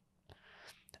Him.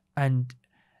 And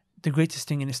the greatest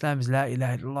thing in Islam is La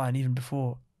ilaha illallah. And even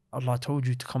before Allah told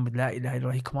you to come with La ilaha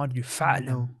illallah, He commanded you,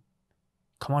 fa'lam.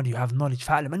 Commanded you, have knowledge.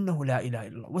 Fa'lam annahu la ilaha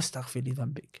illallah. Wastaghfir li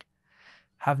dhanbik.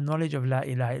 Have knowledge of La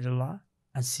ilaha illallah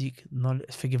and seek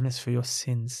forgiveness for your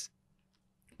sins.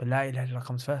 But La ilaha illallah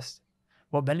comes first.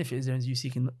 What benefit is there in you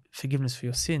seeking forgiveness for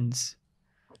your sins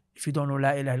if you don't know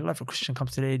La ilaha illallah? If a Christian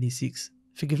comes today and he seeks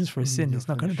forgiveness for his sin, it's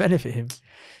not going to benefit him.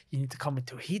 You need to come with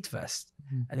Tawheed first.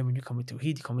 And then when you come with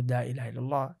Tawheed, you come with La ilaha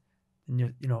illallah, and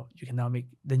you can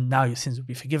now your sins will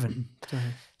be forgiven.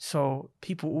 So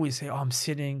people always say, oh, I'm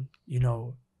sinning,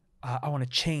 I want to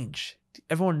change.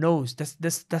 Everyone knows that's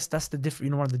the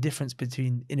difference. One of the difference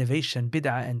between innovation,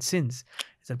 bid'ah, and sins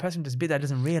is that the person who does bid'ah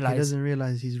doesn't realize. He doesn't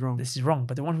realize he's wrong. This is wrong.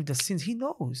 But the one who does sins, he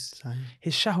knows.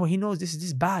 His shahwa, he knows this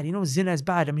is bad. He knows zina is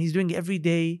bad. I mean, he's doing it every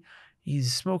day.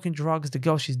 He's smoking drugs. The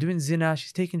girl, she's doing zina.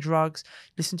 She's taking drugs.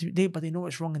 But they know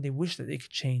it's wrong and they wish that they could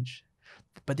change.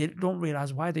 But they don't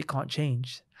realize why they can't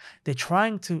change. They're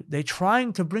trying to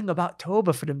bring about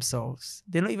tawbah for themselves.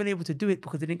 They're not even able to do it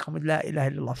because they didn't come with La ilaha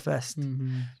illallah first.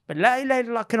 But La ilaha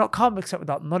illallah cannot come except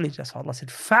without knowledge. That's why Allah said,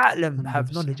 fa'lam,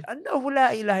 have knowledge. Annahu la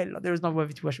ilaha illallah. There is no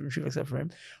worthy to worship in truth except for Him.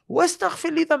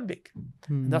 Wastaghfir li dhanbik.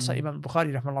 And that's why Imam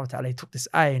Bukhari rahimahullah ta'ala, he took this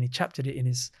ayah and he chaptered it in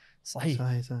his Sahih.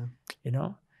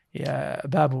 Yeah,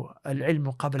 Babu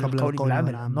al-ilmu qabla al-qawli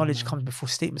bil-amal. Knowledge comes before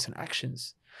statements and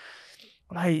actions.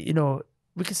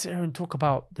 We can sit here and talk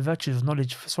about the virtues of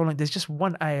knowledge for so long. There's just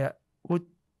one ayah, or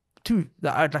two,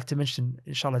 that I'd like to mention,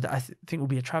 inshallah, that I think will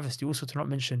be a travesty also to not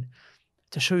mention,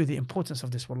 to show you the importance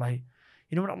of this, wallahi.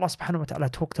 When Allah subhanahu wa ta'ala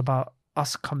talked about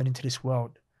us coming into this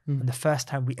world, and the first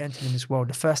time we enter in this world,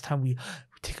 the first time we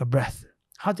take a breath,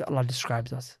 how did Allah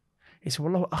describe us? He said,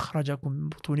 وَاللَّهُ أَخْرَجَكُم مِّن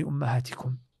بُطُونِ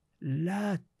أُمَّهَاتِكُم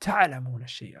لَا تَعْلَمُونَ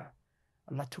شَيْئًا.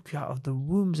 Allah took you out of the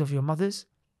wombs of your mothers.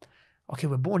 Okay,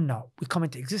 we're born now. We come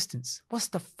into existence. What's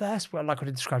the first word Allah could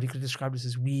have described? He could have described us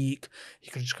as weak.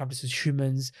 He could have described us as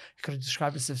humans. He could have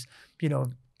described us as,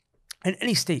 in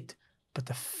any state. But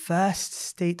the first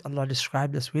state Allah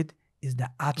described us with is the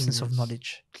absence of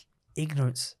knowledge.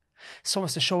 Ignorance. So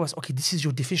as to show us, okay, this is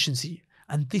your deficiency.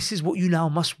 And this is what you now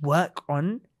must work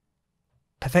on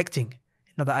perfecting.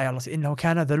 Another ayah, Allah said, إِنَّهُ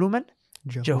كَانَ ذَلُومًا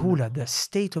Jahula, the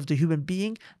state of the human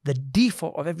being, the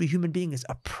default of every human being is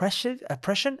oppression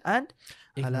and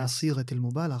ignorance. Jahulan,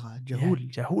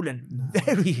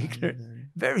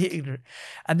 very ignorant.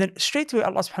 And then straight away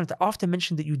Allah subhanahu wa ta'ala, after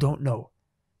mentioning that you don't know,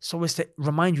 so as to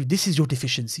remind you, this is your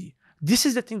deficiency. This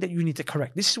is the thing that you need to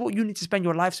correct. This is what you need to spend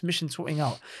your life's mission sorting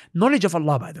out. Knowledge of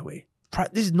Allah, by the way.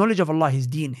 This is knowledge of Allah, His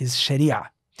deen, His sharia.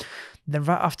 Then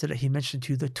right after that, He mentioned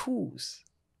to you the tools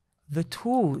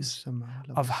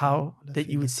of how that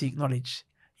you would seek knowledge.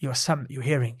 Your sam, your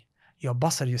hearing, your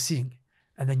basar, your seeing,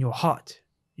 and then your heart,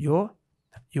 where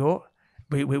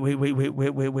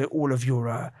all of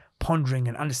your pondering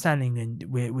and understanding, and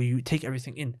where you take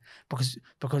everything in, because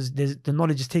the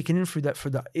knowledge is taken in through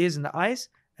the ears and the eyes,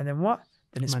 and then what?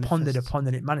 then it's pondered upon,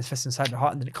 and it manifests inside the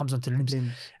heart, and then it comes onto the limbs.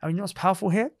 Limbs. And you know what's powerful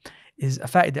here is a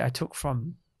fact that I took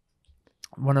from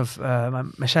one of my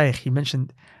mashayikh. He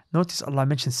mentioned, notice Allah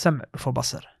mentioned sam' before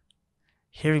basar,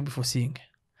 hearing before seeing.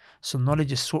 So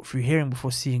knowledge is sought through hearing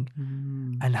before seeing.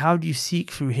 And how do you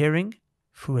seek through hearing?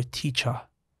 Through a teacher.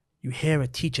 You hear a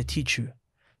teacher teach you.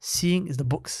 Seeing is the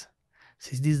books.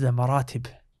 So these are the maratib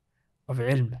of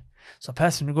ilm. So a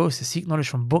person who goes to seek knowledge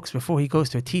from books before he goes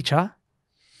to a teacher,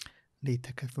 he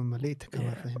will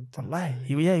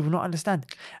not understand.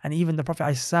 And even the Prophet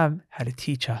ﷺ had a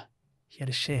teacher. He had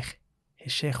a sheikh.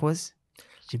 His sheikh was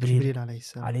Jibreel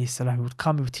alayhi salam. He would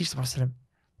come, he would teach the Prophet. The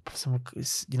Prophet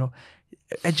would,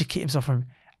 educate himself from him.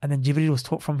 And then Jibreel was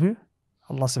taught from who?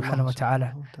 Allah subhanahu wa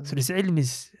ta'ala. So this ilm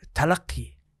is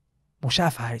talaqi,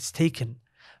 mushafaha. It's taken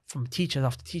from teachers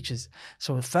after teachers.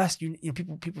 So first,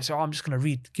 people say, "Oh, I'm just gonna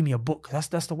read. Give me a book."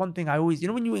 That's the one thing I always,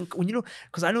 when you know,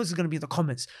 because I know this is gonna be in the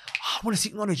comments. Oh, I want to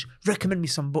seek knowledge. Recommend me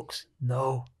some books.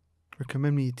 No.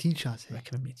 Recommend me a teacher.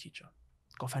 Recommend me a teacher.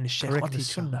 Go find a sheikh on the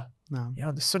sunnah. No.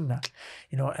 Yeah, the sunnah.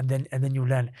 And then you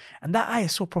learn. And that ayah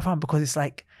is so profound because it's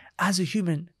like, as a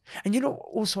human, and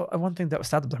also one thing that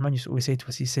Ustadh Abdulahad used to always say to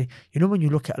us, he say, when you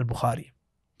look at Al-Bukhari,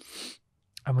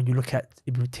 and when you look at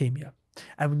Ibn Taymiyyah,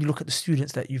 and when you look at the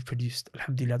students that you've produced,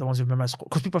 alhamdulillah, the ones who've memorized,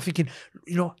 because people are thinking,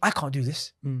 I can't do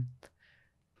this.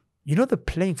 The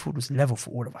playing field was level for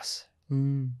all of us.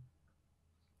 It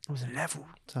was level.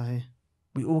 Sahih.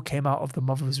 We all came out of the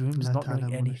mother's wombs not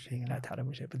knowing anything.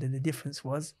 But then the difference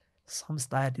was some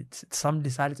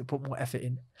decided to put more effort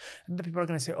in. And then people are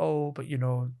going to say, oh, but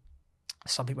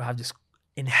some people have this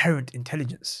inherent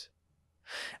intelligence.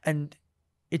 And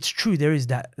it's true, there is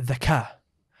that dhaka.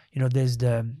 There's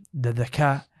the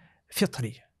dhaka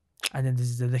fitri, and then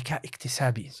there's the dhaka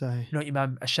iktisabi.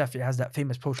 Imam al-Shafi'i has that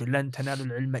famous poetry, لَن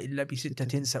تَنَالُوا الْعِلْمَ إِلَّا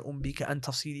بِسِتَّةٍ سَأُنْبِكَ أَن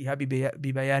تَصِيرِهَا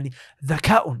بِبَيَانِ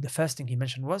ذَكَاءٌ. The first thing he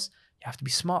mentioned was, you have to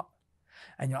be smart.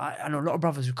 And I know a lot of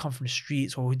brothers who come from the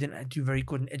streets or who didn't do very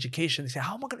good in education. They say,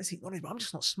 how am I going to seek knowledge? But I'm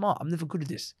just not smart. I'm never good at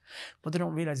this. But they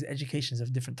don't realize that education is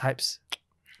of different types.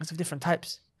 It's of different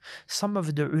types. Some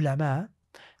of the ulama,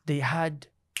 they had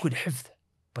good hifdh,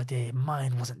 but their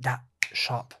mind wasn't that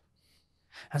sharp.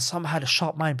 And some had a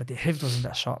sharp mind, but their hifdh wasn't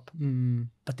that sharp.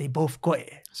 But they both got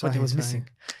it, but it was missing.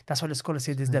 That's why the scholars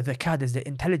say there's the dhaka, there's the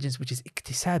intelligence which is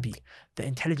iktisabi, the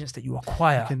intelligence that you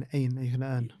acquire. You can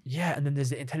earn. Yeah, and then there's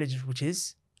the intelligence which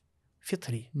is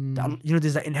fitri.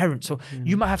 There's that inherent. So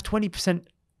you might have 20%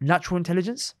 natural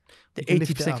intelligence, the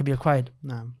 80% can be acquired.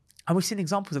 No. And we've seen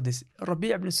examples of this.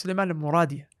 Rabi' ibn Sulaiman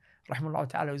al-Muradi, rahimahullah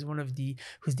ta'ala, who's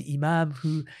who's the imam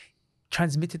who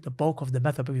transmitted the bulk of the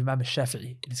madhab of Imam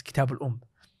al-Shafi'i in his Kitab al-Umm.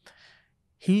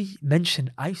 He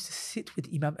mentioned, I used to sit with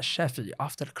Imam al-Shafi'i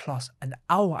after the class, an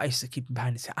hour I used to keep him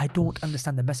behind and say, I don't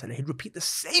understand the mas'ala. He'd repeat the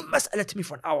same mas'ala to me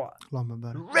for an hour.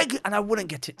 And I wouldn't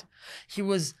get it. He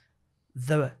was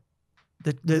the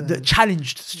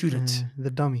challenged student.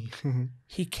 The dummy.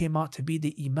 He came out to be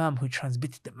the imam who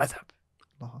transmitted the madhab.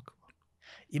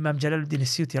 Imam Jalaluddin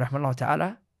al-Suyuti, rahmahullah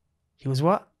ta'ala, he was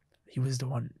what? He was the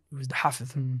one, he was the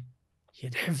hafidh. He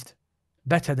had hifdh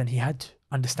better than he had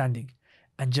understanding.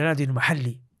 And Jalaluddin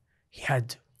al-Mahalli, he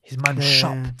had, his mind was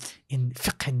sharp in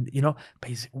fiqh, but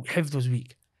his hifdh was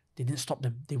weak. They didn't stop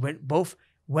them. They both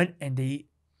went and they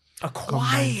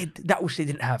acquired that which they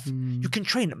didn't have. You can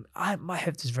train them. My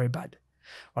hifdh is very bad.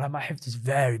 My hifdh is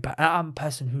very bad. I'm a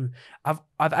person who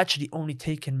I've actually only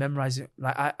taken memorizing.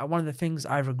 Like one of the things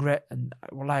I regret, and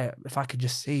wallahi, if I could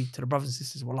just say to the brothers and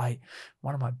sisters, wallahi,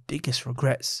 one of my biggest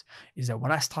regrets is that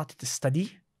when I started to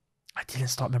study, I didn't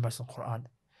start memorizing the Quran.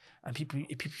 And people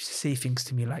used to say things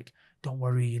to me like, "Don't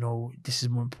worry, this is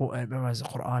more important. Memorize the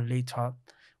Quran later."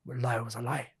 Wallahi, it was a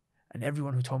lie. And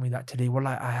everyone who told me that today,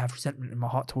 wallahi, I have resentment in my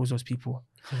heart towards those people.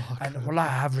 And wallahi,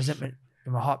 I have resentment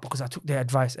in my heart because I took their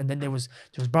advice. And then there was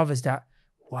brothers that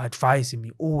were advising me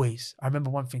always. I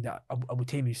remember one thing that Abu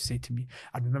Taymi used to say to me.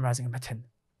 I'd be memorizing a matan.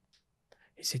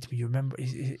 He said to me, "You remember?"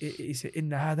 He said,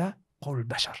 "Inna hada qawl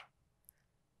al-bashar."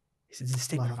 He said, "This is a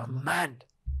statement of a man."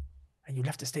 And you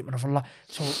left the statement of Allah.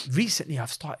 So recently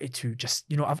I've started to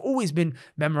just, I've always been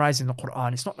memorizing the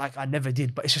Quran. It's not like I never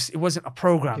did, but it wasn't a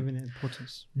program. Giving it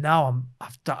importance. Now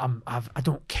I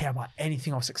don't care about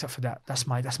anything else except for that. That's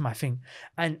my thing.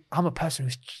 And I'm a person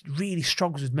who really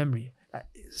struggles with memory.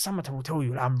 Someone will tell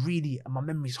you, my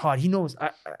memory's hard. He knows.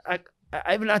 I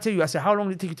tell you, I say, how long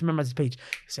did it take you to memorize this page?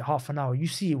 I say, half an hour. You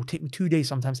see, it will take me 2 days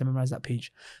sometimes to memorize that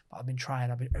page. But I've been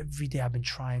trying. Every day I've been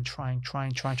trying.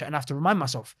 And I have to remind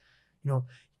myself,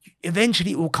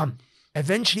 eventually it will come.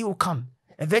 Eventually it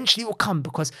will come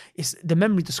because it's the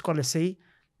memory, the scholars say,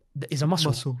 is a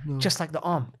muscle. No. Just like the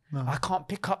arm. No. I can't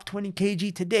pick up 20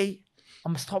 kg today.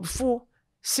 I'm going to start with 4.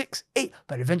 6, 8.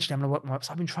 But eventually I'm going to work my way up.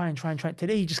 So I've been trying.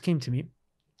 Today he just came to me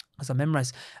as I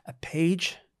memorized a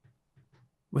page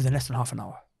within less than half an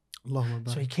hour.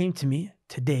 So he came to me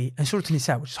today and Surah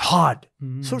An-Nisa, which is hard.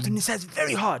 Surah An-Nisa is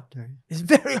very hard. It's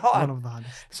very hard. One of the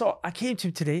hardest. So I came to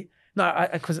him today,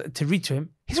 because to read to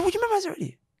him. He said, "Well, you memorized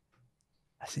already?"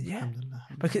 I said, "Yeah."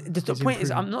 Because the point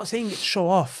is, I'm not saying it to show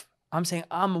off. I'm saying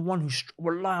I'm one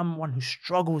who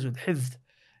struggles with hifdh.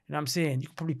 You know what I'm saying? You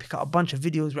can probably pick out a bunch of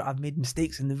videos where I've made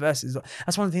mistakes in the verses.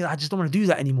 That's one of the things I just don't want to do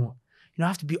that anymore. You know, I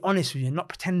have to be honest with you and not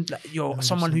pretend that you're 100%.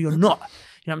 Someone who you're not.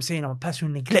 You know what I'm saying? I'm a person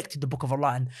who neglected the book of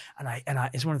Allah and I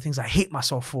it's one of the things I hate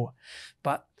myself for.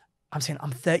 But I'm saying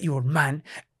I'm a 30-year-old man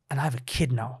and I have a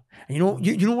kid now. And you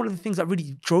know one of the things that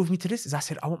really drove me to this is I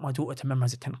said, I want my daughter to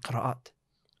memorize the 10 qira'at.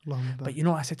 But you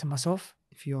know what I said to myself?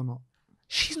 If you're not.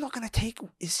 She's not going to take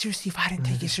it seriously if I didn't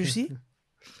take it seriously.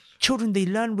 Children, they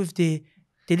learn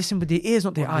they listen with their ears,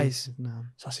 not their eyes. No.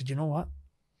 So I said, you know what?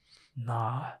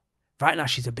 Nah. Right now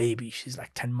she's a baby. She's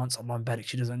like 10 months, Allah barik.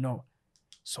 She doesn't know.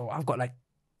 So I've got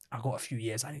a few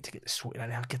years. I need to get this sorted. I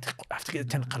have to get the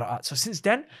 10 qira'at. So since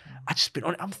then, I've just been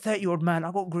on it. I'm a 30-year-old man.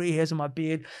 I've got grey hairs on my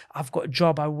beard. I've got a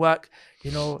job. I work,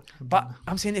 But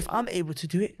I'm saying if I'm able to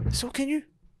do it, so can you.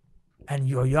 And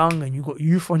you're young and you got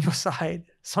youth on your side.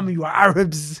 Some of you are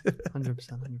Arabs.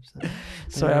 100%.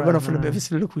 Sorry, I went off on a bit of a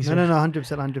soliloquy. No,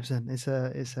 100%. It's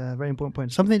a very important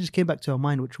point. Something just came back to our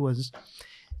mind, which was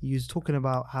you was talking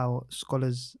about how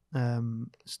scholars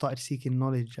started seeking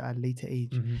knowledge at a later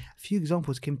age. A few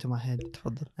examples came to my head.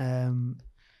 And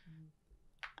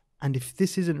if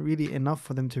this isn't really enough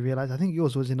for them to realize, I think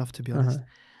yours was enough, to be honest.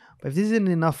 But if this isn't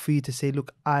enough for you to say,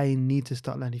 look, I need to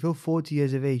start learning. If you're 40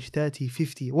 years of age, 30,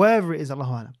 50, whatever it is,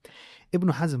 Allahu Alam. Ibn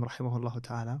Hazm, rahimahullah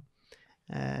ta'ala,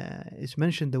 it's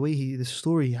mentioned the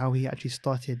story, how he actually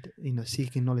started,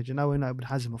 seeking knowledge. And now we know Ibn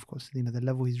Hazm, of course, the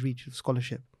level he's reached of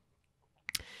scholarship.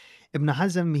 Ibn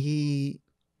Hazm, he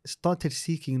started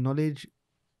seeking knowledge.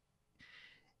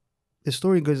 The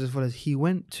story goes as follows. He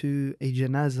went to a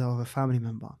janazah of a family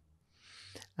member.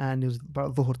 And it was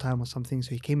about dhuhr time or something.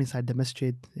 So he came inside the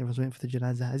masjid. Everyone was waiting for the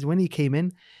janazah. As when he came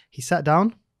in, he sat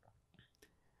down.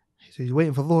 So he's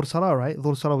waiting for dhuhr salah, right?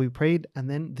 Dhuhr salah will be prayed. And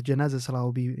then the janazah salah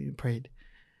will be prayed.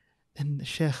 Then the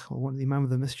sheikh, or one of the imam of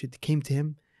the masjid, came to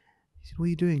him. He said, "What are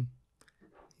you doing?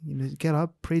 Get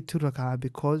up, pray 2 rak'ah,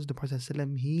 because the Prophet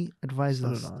ﷺ, he advised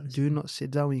us, do not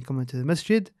sit down when you come into the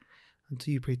masjid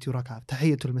until you pray 2 rak'ah,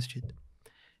 tahiyyatul masjid."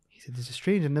 He said, "This is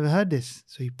strange, I've never heard this."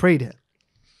 So he prayed it.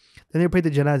 Then they prayed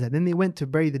the janazah. Then they went to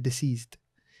bury the deceased.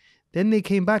 Then they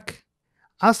came back.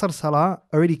 Asr salah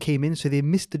already came in, so they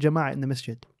missed the jama'ah in the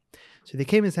masjid. So they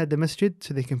came inside the masjid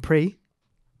so they can pray.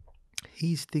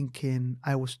 He's thinking,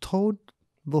 I was told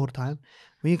dhuhr time,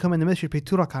 when you come in the masjid, pray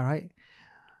 2 rak'ah, right?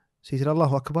 So he said,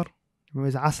 Allahu Akbar. Remember,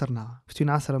 it's Asr now. Between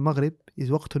Asr and Maghrib is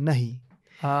waqtul nahi.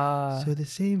 So the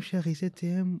same sheikh, he said to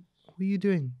him, what are you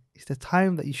doing? It's the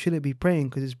time that you shouldn't be praying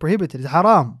because it's prohibited. It's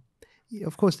haram.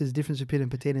 Of course, there's a difference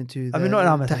pertaining to the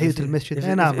tahiyyatul masjid. If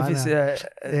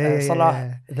it's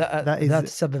salah, that is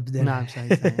sabab there.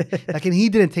 Like, he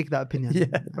didn't take that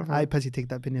opinion. I personally take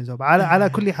that opinion as well. But ala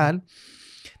kulli hal,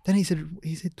 then he said,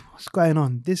 what's going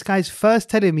on? This guy's first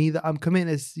telling me that I'm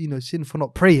committing a sin for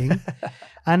not praying,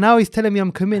 and now he's telling me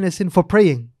I'm committing a sin for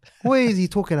praying. What is he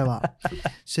talking about?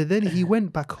 So then he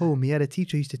went back home. He had a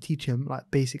teacher who used to teach him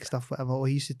like basic stuff, whatever, or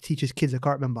he used to teach his kids. I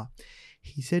can't remember.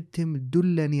 He said to him,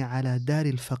 "Dullani ala dar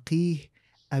al-faqih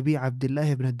Abi Abdullah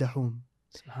ibn Dahum."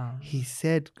 He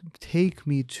said, "Take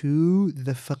me to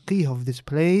the faqih of this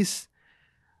place,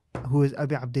 who is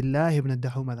Abi Abdullah ibn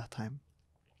Dahum at that time."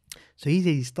 So he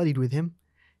said he studied with him.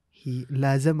 He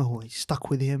lazamahu, he stuck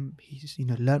with him. He's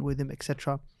learned with him,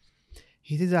 etc.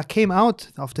 He says, I came out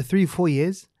after 3-4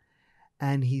 years,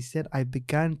 and he said, I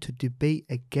began to debate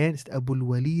against Abu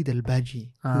al-Walid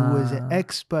al-Baji, who was an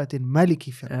expert in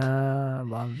Maliki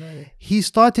fiqh. He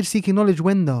started seeking knowledge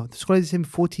when though? The scholars say him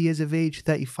 40 years of age,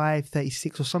 35,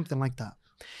 36 or something like that.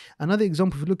 Another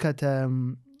example, if you look at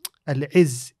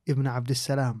Al-Izz ibn Abdus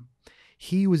Salam,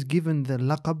 he was given the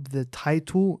laqab, the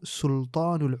title,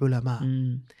 Sultan al-Ulama.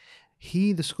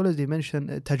 The scholars, they mention,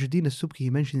 Tajuddin al-Subki,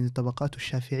 he mentioned in the Tabaqat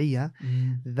al-Shafi'iyya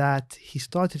that he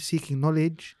started seeking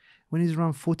knowledge when he was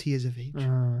around 40 years of age.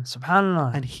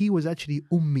 Subhanallah. And he was actually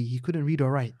ummi. He couldn't read or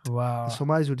write. Wow. The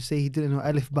Somalis would say he didn't know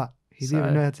alif ba. He didn't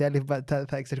even know how to say alif ba, ta,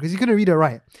 etc. Because he couldn't read or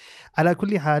write. Ala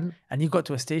kulli hal. And he got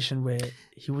to a station where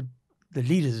the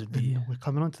leaders would be. We're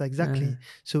coming on to that exactly.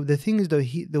 So the thing is though,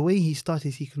 the way he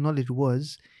started seeking knowledge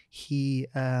was he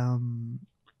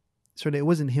sorry, it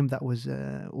wasn't him that was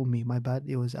Ummi, my bad.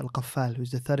 It was Al-Qaffal,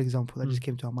 who's the third example that just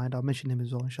came to our mind. I'll mention him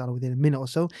as well, inshallah, within a minute or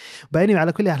so. But anyway,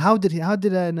 ala kulli hal, how did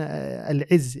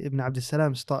Al-Izz ibn Abd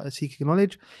salam start seeking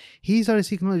knowledge? He started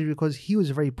seeking knowledge because he was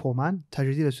a very poor man.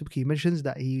 Tajuddin al-Subki mentions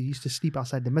that he used to sleep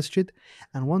outside the masjid,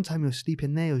 and one time he was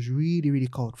sleeping there. It was really, really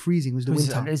cold, freezing. It was the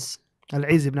winter.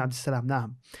 Al-Izz ibn Abd salam,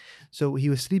 naam. So he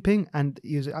was sleeping, and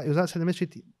he was outside the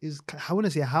masjid. I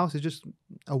wouldn't say a house, it's just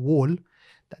a wall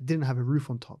that didn't have a roof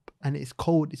on top, and it's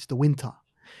cold, it's the winter.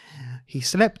 He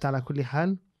slept ala kulli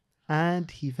hal,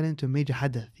 and he fell into a major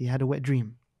hadith. He had a wet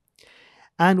dream,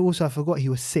 and also I forgot he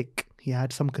was sick. He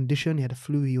had some condition, he had a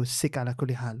flu, he was sick ala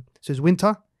kulli hal. So it's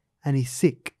winter and he's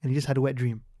sick and he just had a wet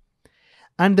dream,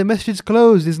 and the masjid's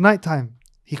closed, it's nighttime,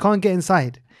 he can't get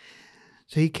inside.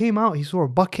 So he came out, he saw a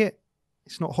bucket.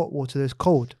 It's not hot water, it's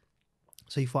cold.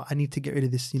 So he thought, I need to get rid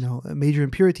of this, major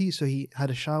impurity. So he had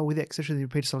a shower with it, etc. Then he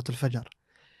prayed Salat al-Fajr.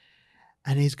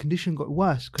 And his condition got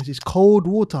worse because it's cold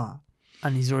water.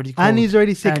 And he's already cold. And he's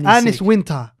already sick. And it's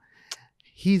winter.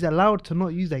 He's allowed to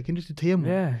not use that. He can just do tayammum.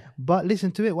 Yeah. But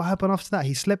listen to it. What happened after that?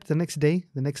 He slept the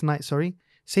next night.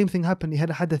 Same thing happened. He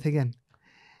had a hadith again.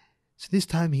 So this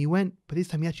time he went, but this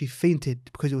time he actually fainted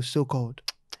because it was so cold.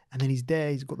 And then he's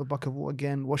there. He's got the bucket of water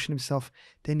again, washing himself.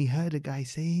 Then he heard a guy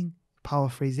saying,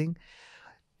 paraphrasing,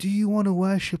 do you want to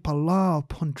worship Allah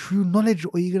upon true knowledge,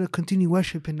 or are you going to continue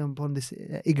worshipping Him upon this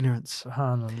ignorance?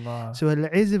 SubhanAllah. So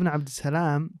Al-Izz ibn Abd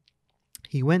salam,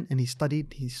 he went and he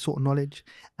studied, he sought knowledge,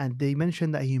 and they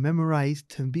mentioned that he memorized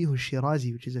Tanbih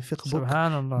al-Shirazi, which is a fiqh book.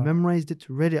 SubhanAllah. Memorized it,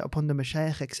 read it upon the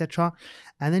mashayikh, etc.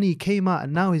 And then he came out,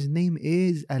 and now his name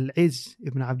is Al-Izz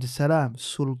ibn Abd salam,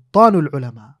 Sultanul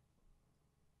Ulama.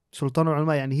 Sultan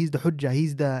al-Ulama, and he's the hujjah,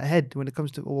 he's the head when it comes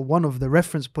to, or one of the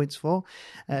reference points for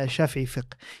Shafi'i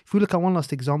fiqh. If we look at one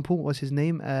last example, what's his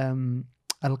name?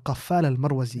 Al-Qaffal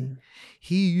al-Marwazi.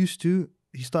 He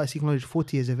started seeking knowledge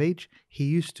 40 years of age. He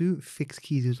used to fix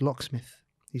keys, he was a locksmith.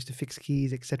 He used to fix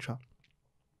keys, etc.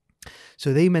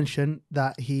 So they mention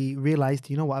that he realized,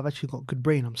 you know what, I've actually got a good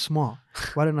brain, I'm smart.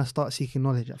 Why don't I start seeking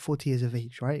knowledge at 40 years of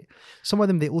age, right? Some of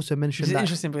them, they also mention It's that...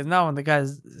 interesting because now when the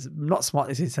guy's not smart,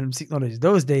 they say tell him seek knowledge.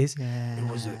 Those days, it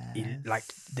was like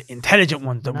the intelligent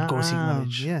one that would go seek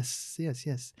knowledge. Yes.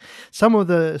 Some of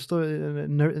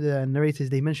the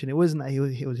narrators, they mention it wasn't that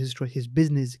it was his choice, his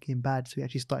business became bad, so he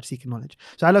actually started seeking knowledge.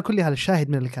 So ala kulli hal shahid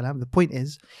min al-kalam, the point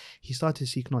is, he started to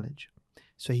seek knowledge.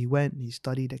 So he went, he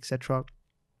studied, etc.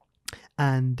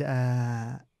 And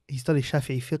he studied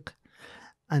Shafi'i fiqh,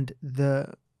 and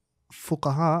the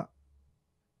fuqaha,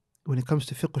 when it comes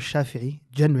to fiqh al-Shafi'i,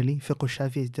 generally fiqh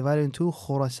al-Shafi'i is divided into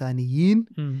Khurasaniyin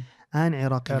and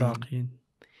Iraqiyin.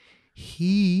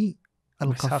 He,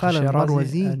 Al-Qaffal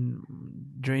al-Marwazi and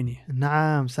Juhayni.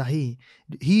 Naam, Sahih.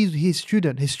 His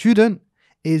student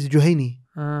is Juhayni.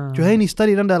 Juhayni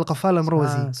studied under Al-Qaffal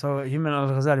al-Marwazi. So him and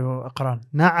Al-Ghazali were Aqran.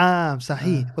 Naam,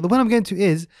 Sahih. But the point I'm getting to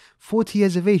is 40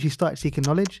 years of age he started seeking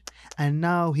knowledge, and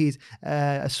now he's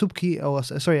Al-Subki,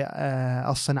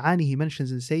 Al-San'ani, he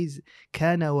mentions and says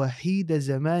كان وحيد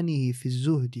زمانه في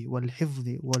الزهد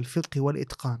والحفظ والفقه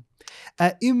والإتقان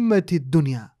أئمة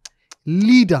الدنيا,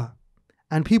 leader,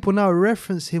 and people now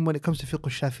reference him when it comes to fiqh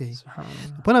al-Shafi'i.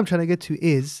 The point I'm trying to get to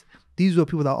is these were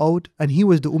people that are old, and he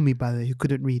was the ummi, by the way, who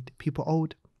couldn't read. People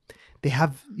old, they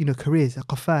have careers. A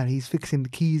qaffar, he's fixing the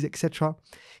keys, etc.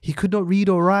 He could not read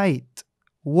or write.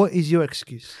 What is your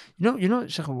excuse?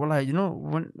 Shaykh, wallahi,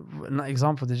 when that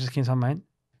example that just came to my mind,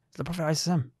 the Prophet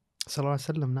Sallallahu Alaihi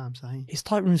Wasallam, naam, sahih. He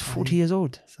started when he was 40 years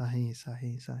old.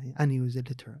 Sahih. And he was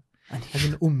illiterate. As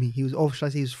an ummi, he was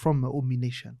obviously he was from an ummi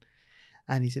nation.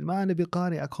 And he said, Ma ana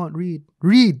biqari, I can't read.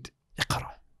 Read.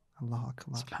 Iqra. Allahu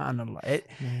Akbar. SubhanAllah.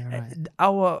 Right.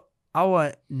 Our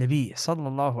Nabi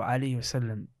Sallallahu Alaihi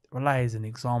Wasallam, wallahi, is an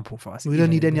example for us. We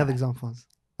don't need any other examples.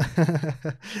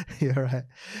 You're right.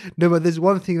 No, but there's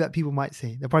one thing that people might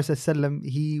say. The Prophet ﷺ,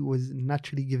 he was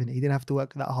naturally given it. He didn't have to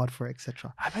work that hard for it,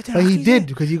 etc. But he did,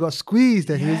 because he got squeezed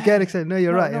and he was getting excited. No,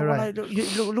 you're right.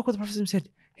 Look what the Prophet said.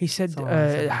 He said,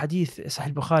 hadith,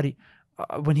 Sahih Bukhari,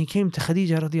 when he came to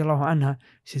Khadija radiallahu anha,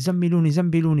 he said,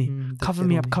 Zammiluni, cover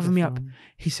me up.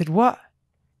 He said, what?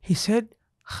 He said,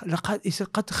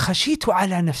 قد خشيت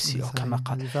على نفسي, or كما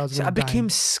قال. So I became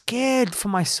scared for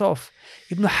myself.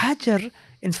 Ibn Hajar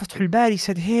in Fath al-Bari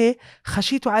said, hey,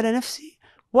 خشيت على نفسي.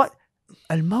 What?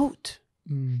 Al-Maut.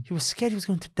 He was scared he was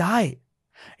going to die.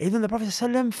 Even the Prophet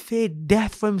ﷺ feared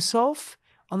death for himself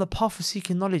on the path of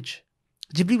seeking knowledge.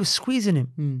 Jibreel was squeezing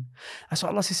him. And so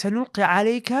Allah says, سَنُلْقِي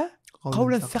عَلَيْكَ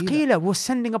قَوْلًا ثَقِيلًا. We're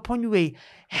sending upon you a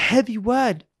heavy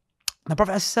word. The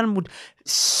Prophet ﷺ would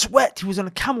sweat. He was on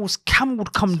a camel. His camel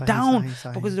would come down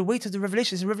because of the weight of the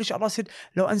revelation. It's a revelation. Allah said,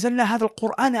 لو أنزلنا هذا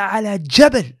القرآن على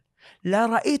جبل لا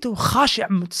رأيته خاشع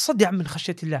متصدع من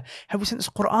خشية الله. Have we sent this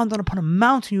Quran down upon a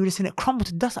mountain, you listen, it crumbled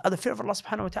to dust out of the fear of Allah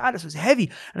subhanahu wa ta'ala. So it's heavy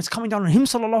and it's coming down on him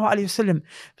sallallahu alayhi wasallam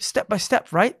step by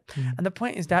step, right? And the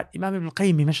point is that Imam Ibn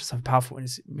al-Qayyim, he mentioned something powerful in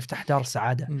his Miftah Dar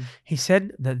al-Sa'ada. He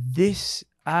said that this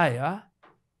ayah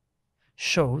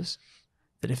shows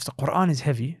that if the Quran is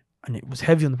heavy, and it was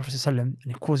heavy on the Prophet ﷺ, and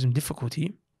it caused him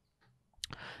difficulty,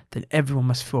 then everyone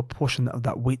must feel a portion of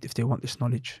that weight if they want this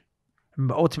knowledge.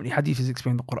 Remember, ultimately, hadith is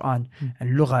explaining the Quran,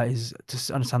 and lugha is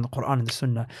to understand the Quran and the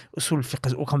Sunnah. Usul fiqh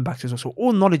is all come back to this. So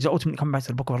all knowledge ultimately come back to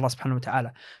the book of Allah subhanahu wa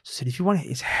ta'ala. So he said, if you want it,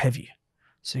 it's heavy.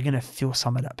 So you're going to feel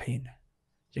some of that pain.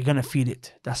 You're going to feel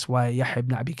it. That's why Yahya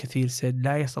ibn Abi Kathir said,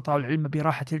 لا يستطاع العلم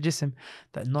براحة الجسم.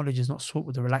 That knowledge is not sought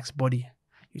with a relaxed body.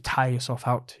 You tire yourself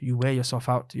out. You wear yourself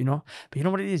out, you know. But you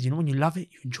know what it is? You know when you love it,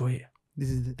 you enjoy it.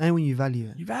 And when you value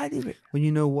it. You value it. When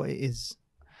you know what it is.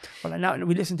 Well, now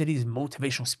we listen to these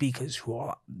motivational speakers who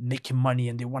are making money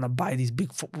and they want to buy these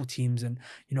big football teams, and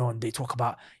you know, and they talk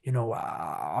about, you know,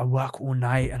 I work all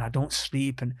night and I don't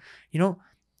sleep, and you know,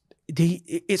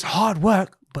 it's hard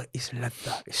work, but it's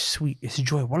ladha, it's sweet, it's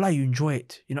joy. Wallah, you enjoy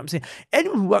it. You know what I'm saying?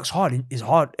 Anyone who works hard is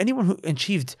hard. Anyone who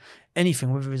achieved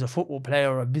anything, whether he's a football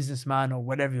player or a businessman or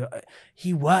whatever,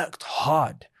 he worked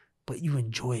hard, but you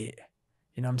enjoy it.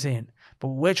 You know what I'm saying? But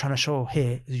what we're trying to show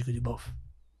here is you can do both.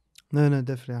 No,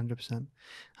 definitely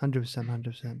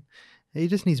 100%. He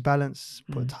just needs balance,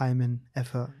 put time in,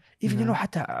 effort. Even, you know,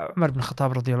 Hatta Umar ibn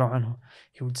Khattab radiallahu anhu,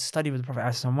 he would study with the Prophet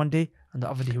ﷺ one day, and the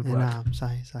other day he would work.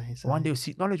 Sahih. One day he would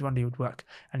seek knowledge, one day he would work.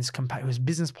 And his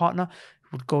business partner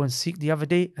would go and seek the other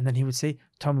day, and then he would say,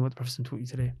 tell me what the Prophet ﷺ taught you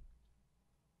today.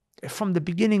 From the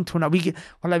beginning to now,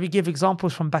 we give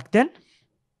examples from back then.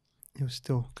 It was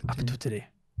still up until today.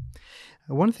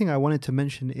 One thing I wanted to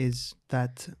mention is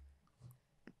that,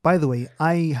 by the way,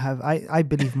 I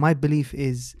believe, my belief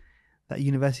is that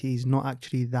university is not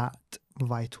actually that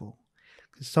vital.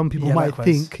 Because some people might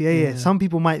think, some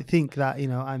people might think that, you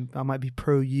know, I might be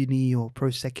pro uni or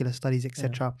pro secular studies,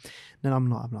 etc. No, I'm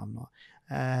not.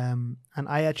 And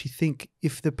I actually think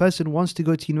if the person wants to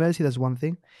go to university, that's one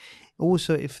thing.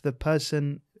 Also, if the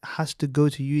person has to go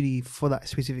to uni for that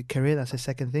specific career, that's a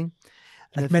second thing.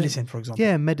 Like medicine, for example.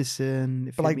 Yeah,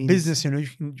 medicine. But like business, you know, you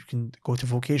can go to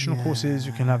vocational courses,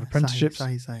 you can have apprenticeships.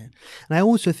 Sahih. And I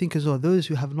also think as well, those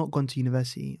who have not gone to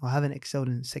university or haven't excelled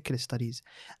in secular studies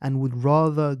and would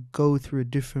rather go through a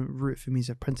different route for me as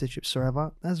apprenticeships or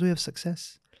whatever, that's a way of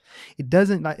success. It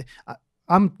doesn't like,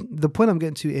 the point I'm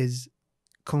getting to is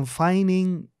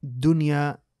confining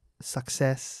dunya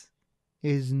success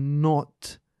is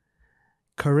not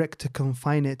correct to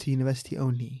confine it to university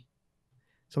only.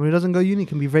 Someone who doesn't go uni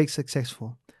can be very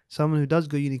successful. Someone who does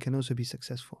go uni can also be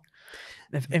successful.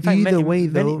 In fact,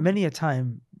 many a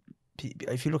time,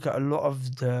 if you look at a lot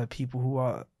of the people who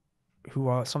are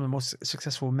some of the most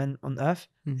successful men on earth,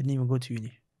 they didn't even go to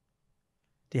uni.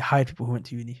 They hired people who went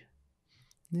to uni.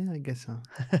 Yeah, I guess so.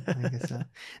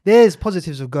 There's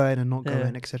positives of going and not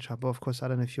going, etc. But of course, I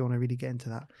don't know if you want to really get into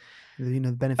that. You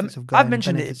know, the benefits of going. I've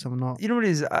mentioned benefits of not. You know what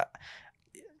it is?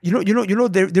 You know.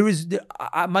 There is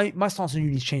my stance on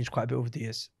uni has changed quite a bit over the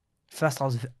years. First, I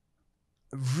was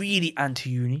really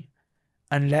anti-uni,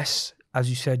 unless, as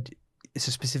you said, it's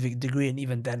a specific degree, and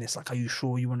even then, it's like, are you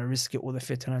sure you want to risk it, all the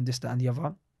fit and this, that, and the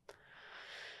other?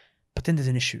 But then there's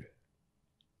an issue,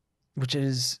 which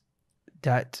is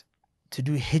that to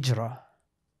do hijrah,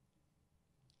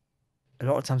 a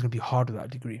lot of times, it's going to be hard without a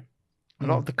degree. A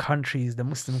lot of the countries, the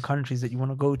Muslim countries that you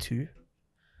want to go to,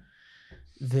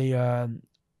 they I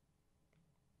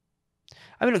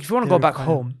mean, look, if you want to go back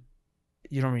home,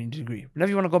 you don't really need a degree. Whenever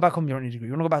you want to go back home, you don't need a degree.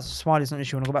 You want to go back to Somalia, it's not an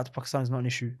issue. You want to go back to Pakistan, it's not an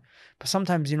issue. But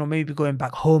sometimes, you know, maybe going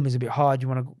back home is a bit hard. You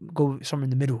want to go somewhere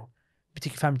in the middle. Maybe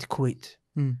take your family to Kuwait,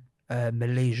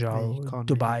 Malaysia, or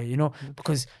Dubai, you know,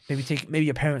 because maybe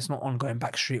your parents not on going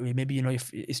back straight away. Maybe, you know,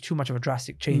 if it's too much of a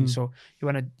drastic change. So you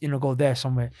want to, you know, go there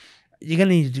somewhere. You're going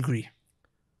to need a degree.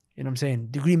 You know what I'm saying?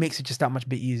 Degree makes it just that much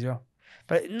bit easier.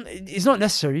 But it's not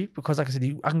necessary because, like I said,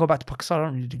 I can go back to Pakistan, I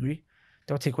don't need a degree.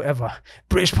 They'll take whatever.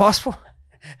 British passport,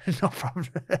 no problem.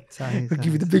 They'll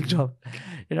give you the big job.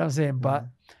 You know what I'm saying? But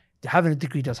having a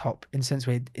degree does help in the sense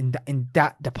where in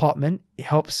that department, it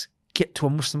helps get to a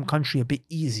Muslim country a bit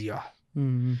easier.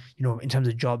 You know, in terms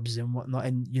of jobs and whatnot,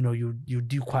 and you know, you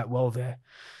do quite well there.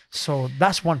 So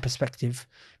that's one perspective.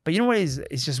 But you know what is?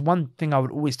 It's just one thing I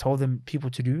would always tell people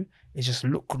to do is just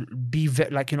be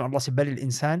like, you know, Allah said, "Balil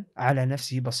insan ala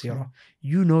nafsihi basira."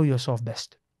 You know yourself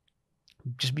best.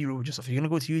 Just be real with yourself. You're gonna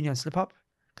go to uni and slip up,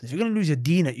 because if you're gonna lose your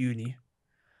deen at uni,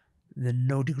 then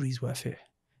no degree is worth it.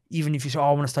 Even if you say, "Oh,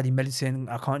 I want to study medicine,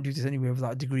 I can't do this anyway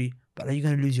without a degree," but are you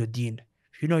gonna lose your deen?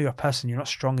 If you know you're a person, you're not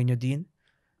strong in your deen,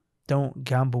 don't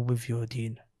gamble with your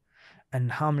deen.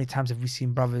 And how many times have we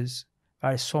seen brothers?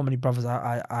 So many brothers.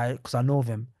 Because I know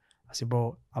them. I say,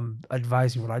 bro, I'm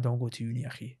advising you. I don't go to uni,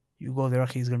 akhi. You go there,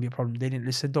 akhi, it's gonna be a problem. They didn't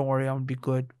listen. Don't worry, I'm gonna be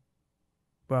good.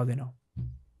 Well, they know.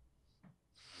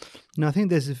 No, I think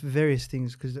there's various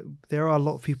things, because there are a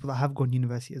lot of people that have gone to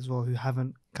university as well who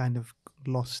haven't kind of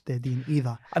lost their deen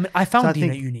either. I mean, I found deen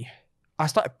at uni. I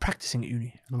started practicing at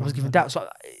uni. I was given that. So,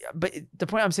 but the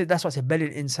point I'm saying, that's what I said. Bel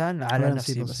insan ala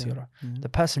nafsi basira. The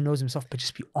person knows himself, but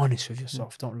just be honest with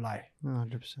yourself. Don't lie.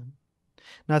 100%.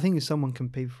 Now, I think if someone can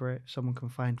pay for it, someone can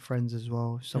find friends as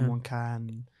well. Someone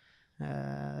can,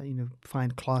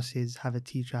 find classes, have a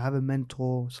teacher, have a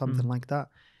mentor, something like that.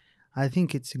 I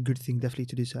think it's a good thing, definitely,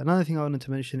 to do so. Another thing I wanted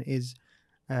to mention is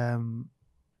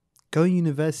going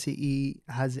university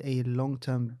has a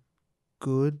long-term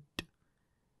good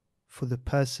for the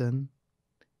person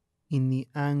in the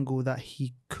angle that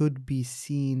he could be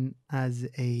seen as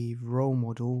a role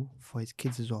model for his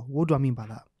kids as well. What do I mean by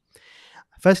that?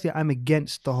 Firstly, I'm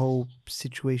against the whole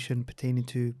situation pertaining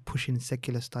to pushing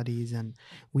secular studies, and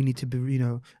we need to be,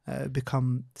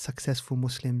 become successful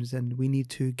Muslims, and we need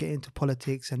to get into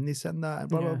politics and this and that, and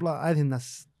blah, blah, blah. I think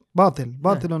that's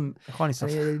batil on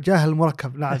jahil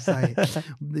murakkab.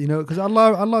 Because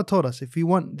Allah told us, if you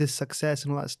want this success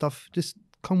and all that stuff, just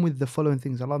come with the following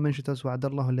things. Allah mentioned to us, وَعَدَ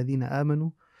اللَّهُ الَّذِينَ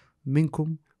آمَنُوا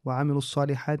مِنْكُمْ وَعَمِلُوا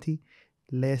الصَّالِحَاتِ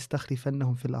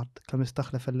لَيَسْتَخْلِفَنَّهُمْ فِي الْأَرْضِ كَمَا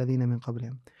اسْتَخْلَفَ الَّذِينَ مِنْ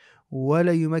قَبْلِهِمْ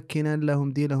وَلَيُمَكِّنَنَّ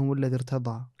لَهُمْ دِينَهُمُ الَّذِي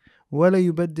ارْتَضَىٰ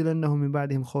وَلَيُبَدِّلَنَّهُمْ مِنْ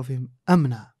بَعْدِهِمْ خَوْفِهِمْ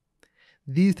أَمْنًا.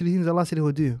 These three things Allah said He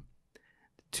will do.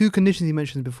 Two conditions He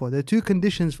mentioned before. The two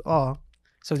conditions are,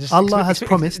 so just Allah has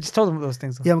promised. Just tell them those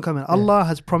things. Yeah, I'm coming. Allah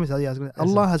has promised.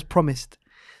 Allah has promised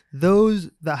those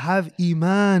that have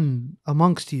iman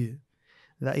amongst you.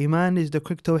 That iman is the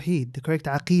correct tawheed, the correct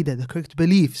aqidah, the correct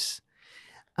beliefs,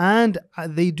 and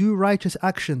they do righteous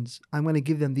actions. I'm going to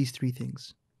give them these three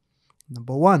things.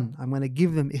 Number one, I'm going to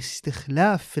give them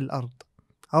istikhlaf fil ard.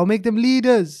 I'll make them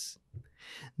leaders.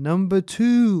 Number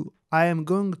two, I am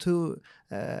going to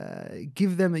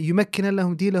give them yumakkin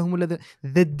lahum dinahum,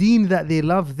 the deen that they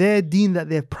love, their deen that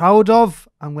they're proud of.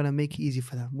 I'm going to make it easy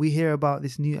for them. We hear about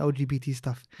this new LGBT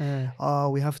stuff.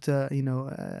 We have to,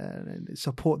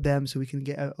 support them so we can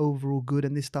get overall good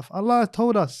and this stuff. Allah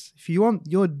told us, if you want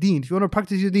your deen, if you want to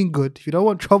practice your deen good, if you don't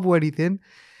want trouble or anything,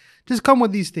 just come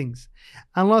with these things.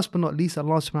 And last but not least,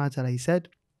 Allah subhanahu wa ta'ala, He said,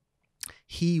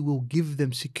 He will give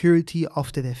them security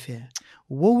after their fear.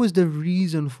 What was the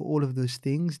reason for all of those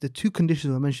things? The two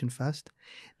conditions were mentioned first.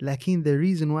 Lakin the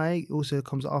reason why also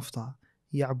comes after.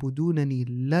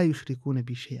 يَعْبُدُونَنِي لَا يُشْرِكُونَ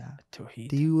بِي شَيْئًا.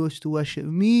 They used to worship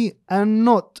me and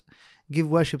not give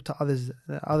worship to others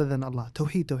other than Allah.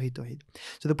 Tawheed, tawheed, tawheed.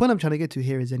 So the point I'm trying to get to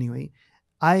here is, anyway,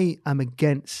 I am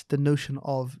against the notion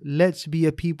of let's be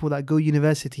a people that go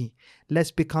university. Let's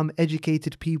become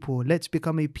educated people. Let's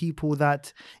become a people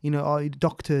that, are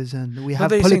doctors, and we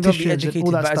have politicians and all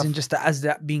that stuff. As in just as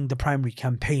that being the primary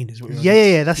campaign is what you're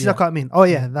Yeah. That's exactly what I mean. Oh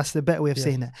yeah, that's the better way of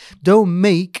saying that. Don't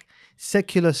make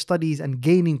secular studies and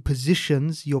gaining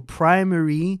positions your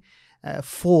primary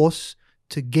force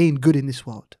to gain good in this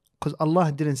world. Because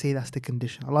Allah didn't say that's the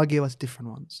condition. Allah gave us different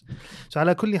ones. So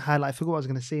ala kulli hal, I forgot what I was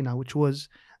going to say now, which was,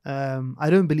 I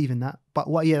don't believe in that. But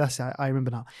that's it, I remember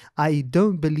now. I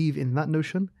don't believe in that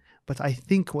notion, but I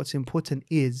think what's important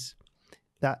is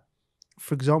that,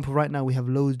 for example, right now we have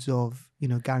loads of,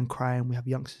 gang crime. We have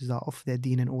youngsters that are off their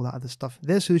deen and all that other stuff.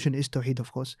 Their solution is tawheed,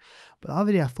 of course. But the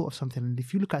other day I thought of something, and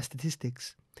if you look at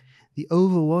statistics, the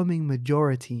overwhelming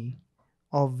majority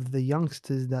of the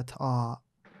youngsters that are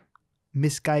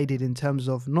misguided in terms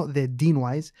of not their deen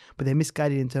wise, but they're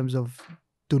misguided in terms of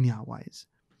dunya wise.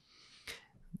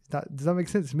 Does that make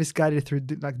sense? Misguided through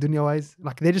dunya wise,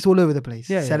 they're just all over the place,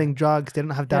 selling drugs. They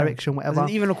don't have direction, whatever.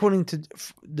 Even according to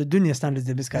the dunya standards,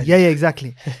 they're misguided. Yeah,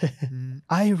 exactly.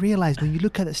 I realized when you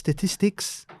look at the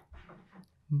statistics,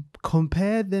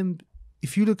 compare them.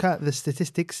 If you look at the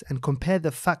statistics and compare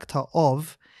the factor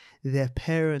of their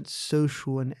parents'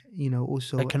 social and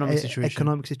also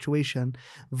economic situation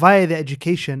via their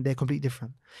education, they're completely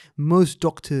different. Most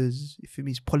doctors, if it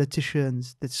means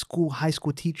politicians, high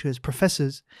school teachers,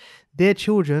 professors, their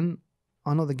children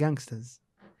are not the gangsters.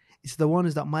 It's the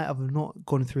ones that might have not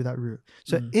gone through that route.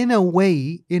 So in a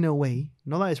way,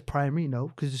 not that it's primary, no,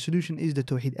 because the solution is the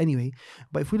tawheed anyway.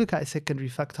 But if we look at a secondary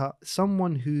factor,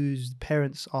 someone whose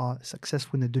parents are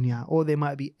successful in the dunya, or they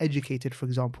might be educated, for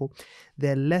example,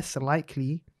 they're less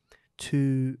likely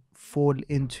to fall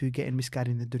into getting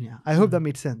misguided in the dunya. I hope that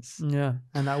made sense. Yeah.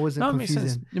 And that wasn't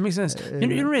confusing. It makes sense. You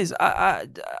know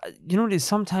what it is?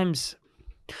 Sometimes,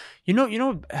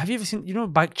 have you ever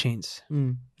seen, bike chains?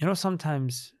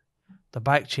 Sometimes The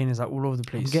bike chain is like all over the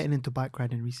place. I'm getting into bike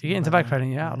riding recently. You get into by the bike way.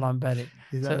 riding, yeah? Allah barik.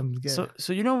 Is that,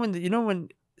 So you know when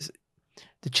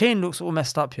the chain looks all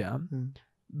messed up here,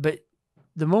 but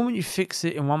the moment you fix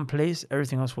it in one place,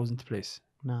 everything else falls into place.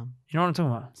 no, You know what I'm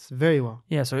talking about? it's very well.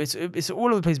 Yeah, so it's all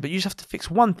over the place, but you just have to fix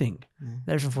one thing, Yeah.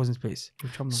 then everything falls into place.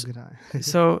 Which I'm not good at.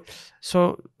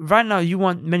 So right now you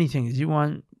want many things. You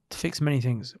want to fix many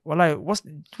things. Well, like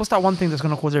what's that one thing that's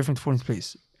gonna cause everything to fall into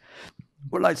place?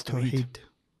 Well, like it's Tawheed. Tawheed.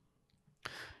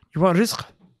 You want rizq?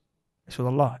 It's with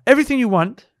Allah. Everything you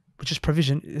want, which is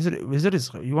provision, is it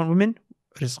rizq. You want women?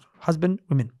 Rizq. Husband?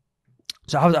 Women.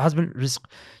 So husband? Rizq.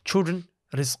 Children?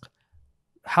 Rizq.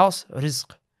 House?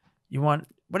 Rizq. You want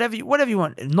whatever you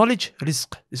want. Knowledge?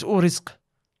 Rizq. It's all rizq.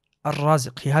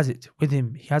 Ar-Raziq. He has it with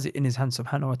him. He has it in his hand,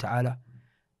 subhanahu wa ta'ala.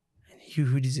 And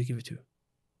who does he give it to?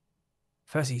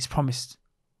 Firstly, he's promised.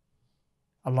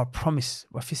 Allah promised.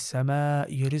 وَفِي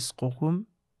السَّمَاءِ رِزْقُكُمْ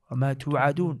وَمَا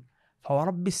تُوعَدُونَ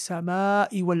فَوَرَبِّ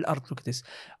السَّمَاءِ وَالْأَرْضِ. Look at this.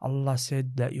 Allah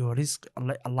said that your rizq,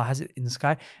 Allah has it in the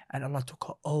sky, and Allah took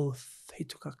an oath. He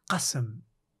took a qasam.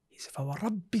 He said,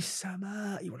 فَوَرَبِّ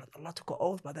السَّمَاءِ وَالْأَرْضِ. Allah took an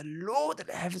oath by the Lord of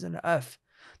the heavens and the earth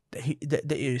that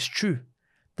it is true.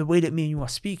 The way that me and you are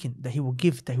speaking, that He will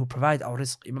give, that He will provide our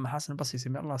rizq. Imam Hassan al-Basri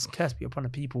said, may Allah's curse be upon the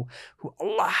people who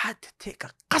Allah had to take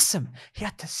a qasam. He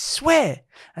had to swear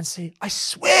and say, I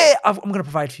swear I'm going to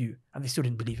provide for you. And they still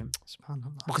didn't believe him.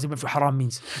 SubhanAllah. Because they went for haram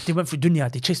means. They went for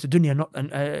dunya. They chased the dunya, not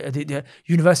the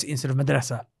university instead of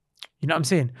madrasa. You know what I'm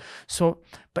saying? So,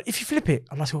 but if you flip it,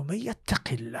 Allah says, وَمَن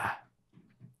يَتَّقِ اللَّهِ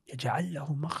يَجْعَلْ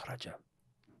لَهُ مَخْرَجًا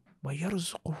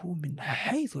وَيَرْزُقُهُ مِنْ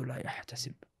حَيْثُ لَا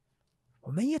يَحْتَسِبُ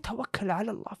وَمَن يَتَوَكَّلْ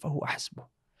عَلَى اللَّهِ فَهُوَ حَسْبُهُ.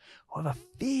 Whoever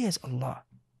fears Allah,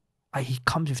 he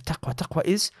comes with taqwa. Taqwa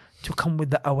is to come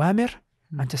with the awamir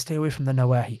and to stay away from the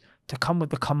nawahi. To come with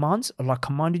the commands, Allah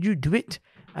commanded you, do it,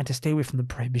 and to stay away from the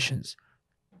prohibitions.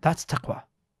 That's taqwa.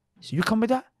 So you come with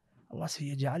that, Allah says,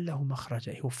 يَجْعَلْ لَهُ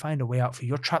مَخْرَجًا. He'll find a way out for you.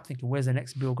 You're trapped thinking, where's the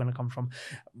next bill going to come from?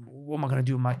 What am I going to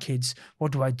do with my kids?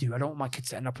 What do? I don't want my kids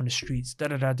to end up on the streets.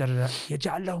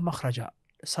 يَجْعَلْ لَهُ مَخْرَجًا.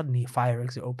 Suddenly a fire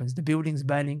exit opens. The building's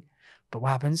burning. But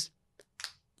what happens?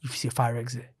 You see a fire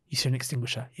exit. You see an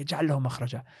extinguisher. يَجْعَلْ لَهُ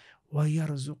مَخْرَجًا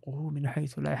وَيَرْزُقُهُ مِنْ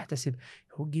حَيْثُ لَا يَحْتَسِبُ.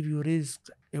 He'll give you rizq.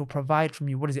 He'll provide from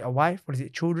you. What is it? A wife? What is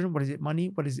it? Children? What is it?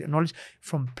 Money? What is it? Knowledge?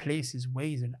 From places,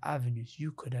 ways and avenues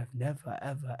you could have never,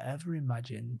 ever, ever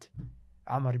imagined.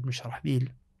 Amr ibn Sharahbil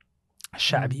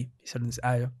al-Sha'bi, he said in this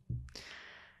ayah,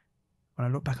 when I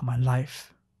look back at my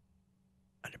life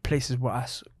and the places where I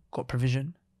got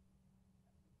provision,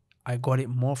 I got it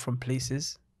more from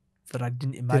places that I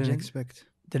didn't imagine.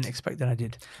 Didn't expect than I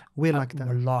did. We're like that.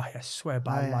 Wallahi, I swear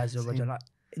by Allah Azza wa Jalla.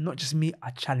 Not just me, I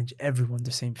challenge everyone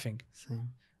the same thing. Same.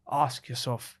 Ask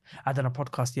yourself. I done a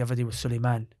podcast the other day with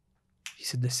Sulaiman. He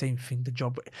said the same thing. The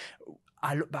job.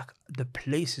 I look back, the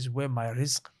places where my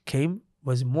rizq came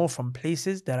was more from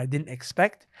places that I didn't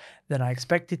expect than I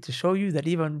expected. To show you that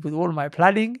even with all my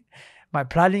planning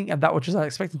and that which was I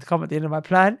expecting to come at the end of my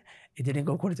plan, it didn't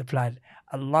go according to plan.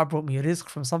 Allah brought me rizq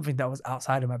from something that was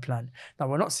outside of my plan. Now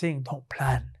we're not saying don't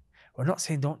plan. We're not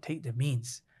saying don't take the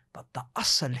means. But the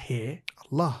asl here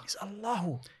Allah is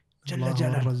Allahu Jalla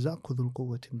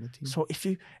Jalla. So if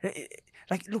you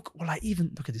like, look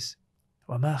at this.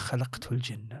 وَمَا خَلَقْتُ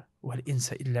الْجِنَّ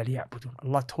وَالْإِنسَ إِلَّا لِيَعْبُدُونَ.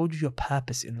 Allah told you your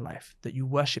purpose in life, that you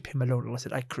worship Him alone. Allah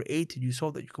said, I created you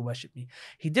so that you can worship me.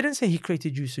 He didn't say He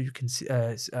created you so you can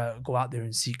go out there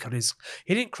and seek rizq.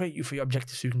 He didn't create you for your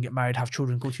objective so you can get married, have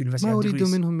children, go to university, have degrees.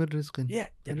 Yeah,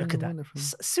 look at that.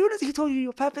 As soon as He told you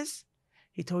your purpose,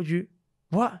 He told you,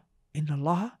 what? إِنَّ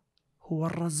اللَّهَ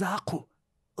هُوَ الرَّزَاقُ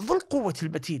ذُو الْقُوَّةِ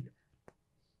الْمَتِينَ.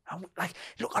 Like,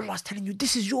 look, Allah's telling you,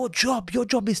 this is your job. Your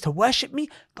job is to worship me.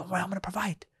 Don't worry, I'm going to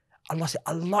provide. Allah said,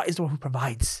 Allah is the one who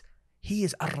provides. He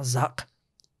is Ar-Razaq.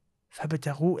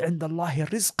 فَبَتَغُوا عِنْدَ اللَّهِ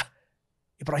الرِّزْقِ.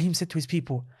 Ibrahim said to his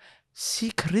people,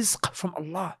 seek rizq from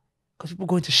Allah. Because people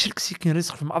go into shirk seeking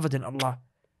rizq from other than Allah.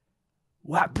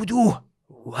 وَعْبُدُوهُ.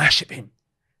 Worship Him.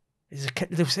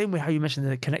 The same way how you mentioned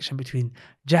the connection between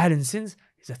jahl and sins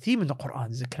is a theme in the Quran.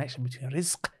 There's a connection between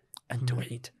rizq and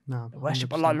tawheed. No,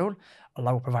 worship Allah alone,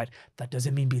 Allah will provide. That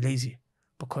doesn't mean be lazy,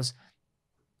 because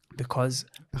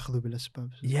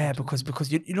yeah,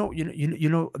 because you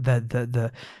know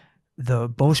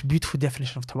the most beautiful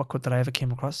definition of tawakkul that I ever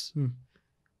came across.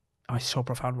 Oh, it's so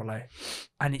profound, wallahi.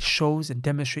 And it shows and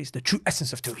demonstrates the true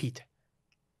essence of tawheed.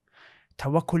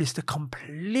 Tawakkul is to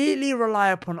completely rely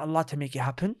upon Allah to make it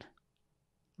happen,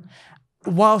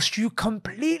 whilst you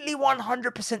completely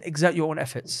 100% exert your own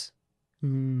efforts.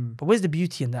 But where's the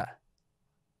beauty in that?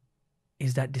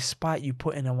 Is that despite you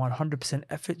putting in 100%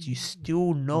 effort, you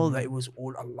still know that it was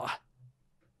all Allah.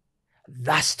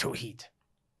 That's Tawheed.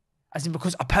 As in,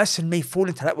 because a person may fall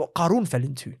into that, what Qarun fell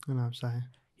into. I'm sorry.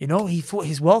 You know, he thought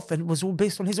his wealth and was all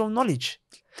based on his own knowledge.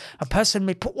 A person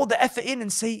may put all the effort in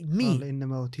and say, me.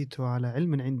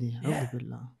 Yeah.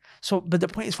 So, but the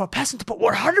point is for a person to put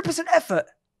 100% effort,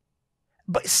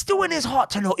 but still in his heart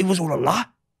to know it was all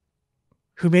Allah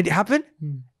who made it happen,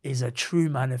 is a true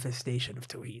manifestation of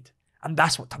Tawheed. And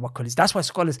that's what tawakkul is. That's why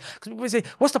scholars, because people say,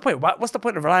 what's the point? What's the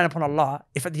point of relying upon Allah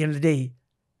if at the end of the day,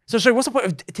 so what's the point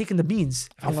of taking the means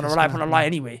if I'm going to rely upon Allah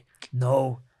anyway?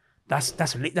 No,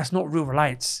 that's not real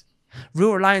reliance.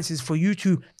 Real reliance is for you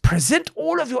to present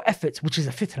all of your efforts, which is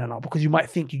a fitna now, because you might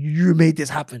think you made this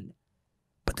happen.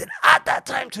 But then at that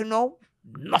time to know,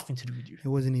 nothing to do with you. It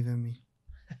wasn't even me.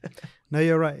 No,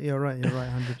 you're right.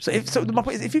 100%. So my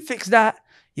point is, if you fix that,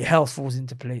 your health falls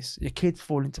into place, your kids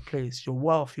fall into place, your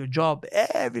wealth, your job,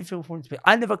 everything falls into place.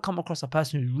 I never come across a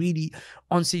person who's really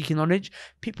on seeking knowledge.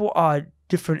 People are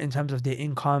different in terms of their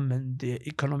income and their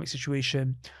economic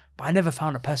situation, but I never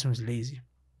found a person who's lazy.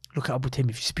 Look at Abu Taym.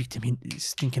 If you speak to him,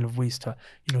 he's thinking of ways to,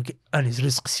 earn his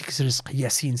rizq, seek his rizq.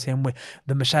 Yasin, same way.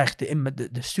 The mashayikh, the imam,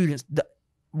 the students,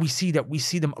 we see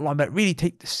them, Allah, really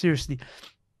take this seriously.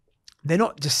 They're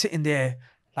not just sitting there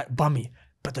like bummy,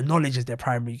 but the knowledge is their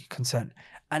primary concern.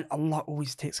 And Allah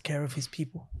always takes care of his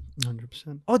people.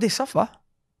 100%. Oh, they suffer.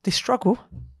 They struggle.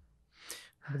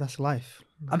 But that's life.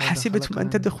 أم حسبتم أن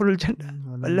تدخلوا الجنة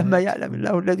ولما يعلم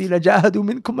الله الذين جاهدوا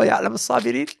منكم ويعلم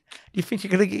الصابرين. Do you think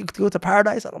you're going to go to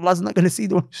paradise and Allah's not going to see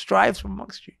the one who strives from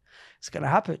amongst you? It's going to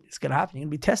happen. You're going to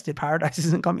be tested. Paradise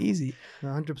doesn't come easy.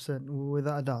 100%.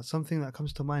 Without a doubt. Something that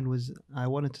comes to mind was I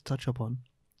wanted to touch upon.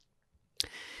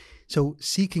 So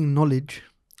seeking knowledge,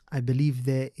 I believe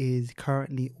there is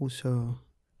currently also,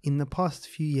 in the past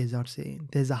few years, I'd say,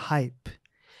 there's a hype.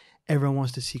 Everyone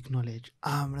wants to seek knowledge.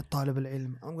 I'm a talib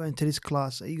al-ilm. I'm going to this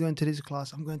class. Are you going to this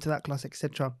class? I'm going to that class,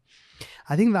 etc.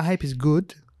 I think the hype is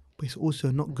good, but it's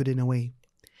also not good in a way.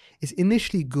 It's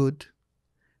initially good,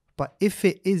 but if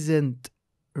it isn't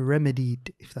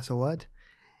remedied, if that's a word,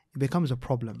 it becomes a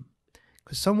problem.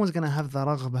 Because someone's going to have the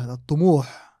raghbah, the tumuh,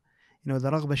 the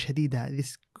raghbah shadida,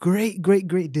 this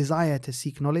great desire to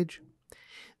seek knowledge.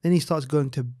 Then he starts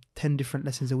going to 10 different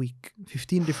lessons a week,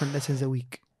 15 different lessons a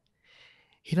week.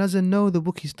 He doesn't know the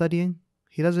book he's studying.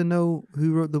 He doesn't know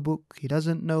who wrote the book. He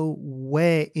doesn't know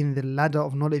where in the ladder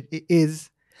of knowledge it is.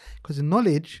 Because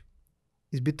knowledge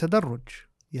is bitadarruj.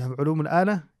 You have ulum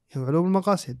al-ala, you have ulum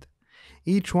al-maqasid.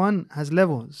 Each one has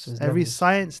levels. Every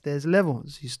science, there's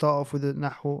levels. You start off with the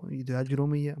nahu, you do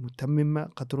ajrumiyya,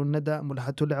 mutammimma, qatrun nada,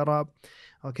 mulhatul i'rab,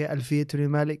 okay, alfiyatul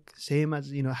malik, same as,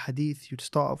 hadith. You'd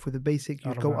start off with the basic,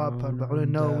 you'd go up, al-ba'ul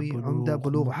al-nawawi, umda,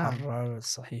 bulugh,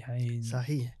 sahihain.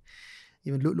 Sahih.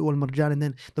 Even lu'lu wal marjan. And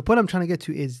then the point I'm trying to get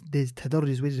to is there's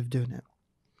tadarruj ways of doing it.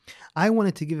 I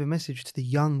wanted to give a message to the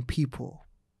young people.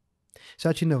 So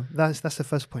actually, no, that's the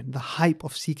first point. The hype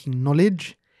of seeking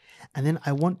knowledge. And then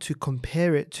I want to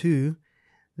compare it to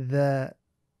their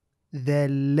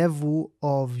level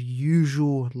of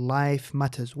usual life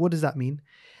matters. What does that mean?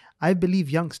 I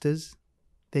believe youngsters,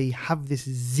 they have this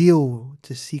zeal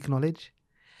to seek knowledge,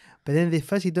 but then they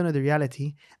firstly don't know the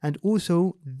reality, and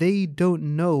also they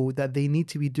don't know that they need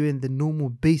to be doing the normal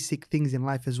basic things in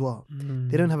life as well.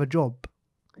 They don't have a job.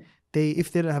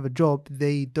 If they don't have a job,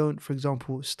 they don't, for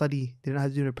example, study. They don't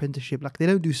have to do an apprenticeship. Like, they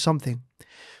don't do something.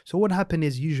 So what happened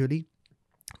is usually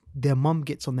their mum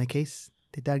gets on their case.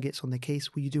 Their dad gets on their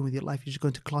case. What are you doing with your life? You're just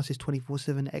going to classes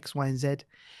 24/7, X, Y, and Z.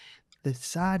 The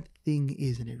sad thing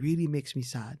is, and it really makes me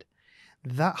sad,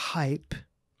 that hype,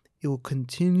 it will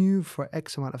continue for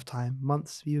X amount of time,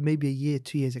 months, even maybe a year,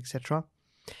 2 years, etc.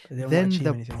 Then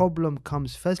the problem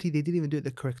comes. Firstly, they didn't even do it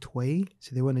the correct way,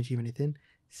 so they won't achieve anything.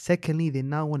 Secondly, they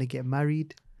now want to get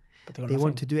married. They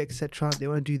want to do etc. They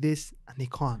want to do this, and they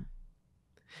can't.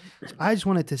 So I just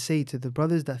wanted to say to the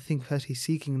brothers that think firstly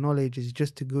seeking knowledge is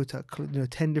just to go to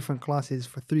 10 different classes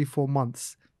for 3-4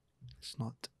 months. It's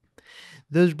not.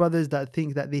 Those brothers that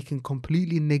think that they can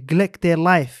completely neglect their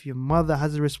life. Your mother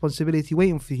has a responsibility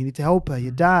waiting for you. You need to help her.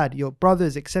 Your dad, your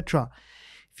brothers, etc.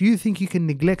 If you think you can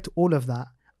neglect all of that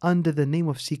under the name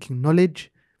of seeking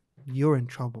knowledge, you're in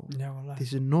trouble. Yeah, well,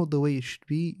 this is not the way it should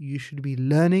be. You should be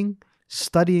learning,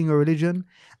 studying a religion,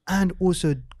 and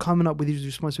also coming up with these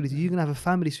responsibilities. You're going to have a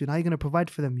family soon. How are you going to provide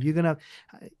for them? You're going to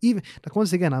even, like,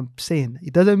 once again, I'm saying,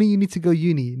 it doesn't mean you need to go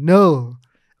uni. No.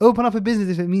 Open up a business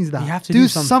if it means that. You have to do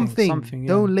something. Yeah.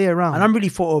 Don't lay around. And I'm really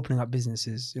for opening up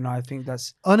businesses. I think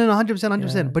that's... Oh, no,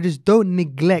 100%. Yeah. But just don't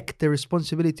neglect the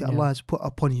responsibility Allah has put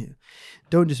upon you.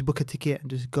 Don't just book a ticket and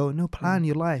just go. No, plan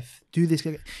your life. Do this.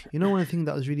 One thing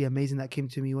that was really amazing that came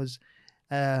to me was...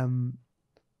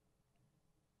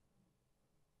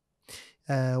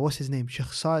 what's his name? Sheikh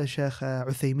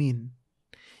Uthaymeen.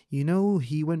 You know,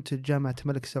 he went to Jamiat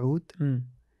Malik Saud. Mm.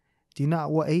 Do you know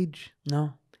at what age?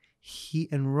 No. He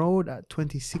enrolled at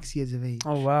 26 years of age.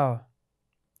 Oh, wow.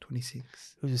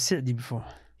 26. He was a Sa'di before.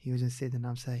 He was in Sayyidina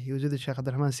Amsa. He was with the Shaykh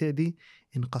Abdulrahman Sa'di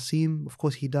in Qasim. Of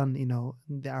course, he done,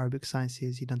 the Arabic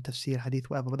sciences. He done tafsir, hadith,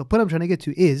 whatever. But the point I'm trying to get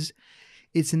to is,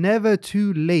 it's never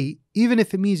too late. Even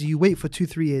if it means you wait for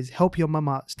 2-3 years, help your mum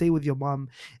out, stay with your mum,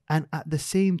 and at the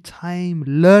same time,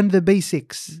 learn the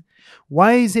basics.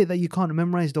 Why is it that you can't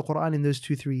memorize the Quran in those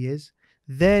 2-3 years?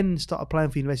 Then start applying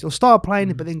for university. Or start applying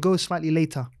it, but then go slightly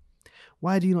later.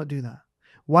 Why do you not do that?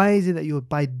 Why is it that you're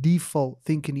by default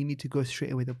thinking you need to go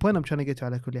straight away? The point I'm trying to get to,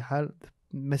 ala kulli hal, the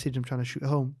message I'm trying to shoot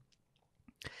home,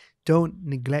 don't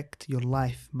neglect your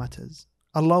life matters.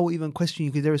 Allah will even question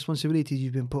you because there are responsibilities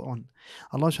you've been put on.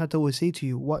 Allah subhanahu wa ta'ala will say to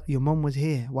you, what, your mom was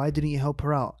here, why didn't you help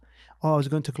her out? Oh, I was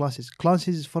going to classes.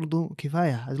 Classes is fardu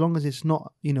kifaya. As long as it's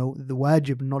not, the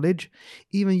wajib knowledge,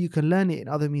 even you can learn it in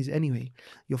other means anyway.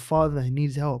 Your father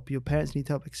needs help, your parents need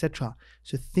help, etc.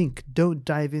 So don't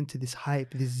dive into this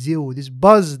hype, this zeal, this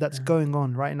buzz that's going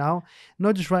on right now.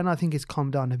 Not just right now, I think it's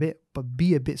calmed down a bit, but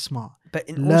be a bit smart. But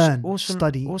learn, also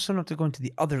study. Also not to go into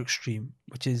the other extreme,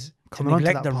 which is to Coming on to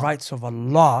neglect that the part. rights of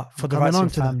Allah for the rights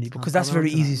of to that. family, because that's very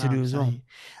easy to do as well.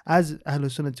 As Ahlul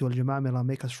Sunnah wal Jama'ah, may Allah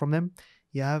make us from them,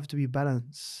 you have to be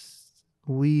balanced.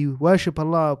 We worship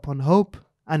Allah upon hope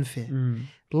and fear.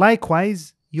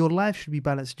 Likewise, your life should be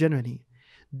balanced generally.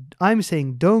 I'm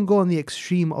saying don't go on the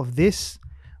extreme of this,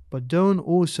 but don't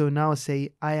also now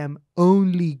say, I am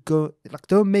only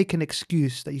don't make an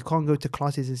excuse that you can't go to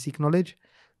classes and seek knowledge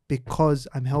because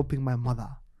I'm helping my mother.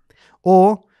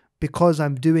 Or because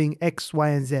I'm doing X, Y,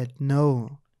 and Z.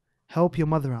 No. Help your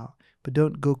mother out, but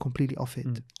don't go completely off it.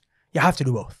 You have to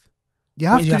do both. You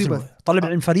have to do both. طلب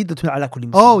العلم فريضة على كل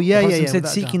مسلم. Oh, yeah, yeah. Said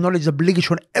seeking knowledge is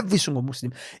obligatory on every single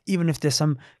Muslim, even if there's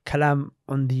some kalam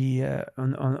on the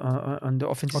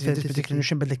authenticity of this particular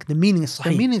notion, but the meaning is The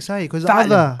sahih. meaning is sahih because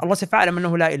Allah said فَعْلَمْ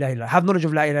أَنَّهُ لَا إِلَهَ إِلَّا. Have knowledge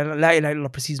of la ilaha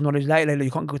illallah precedes knowledge. La ilaha illallah,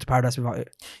 you can't go to paradise without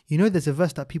it. There's a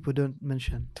verse that people don't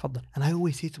mention. تفضل. And I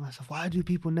always say to myself, why do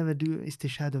people never do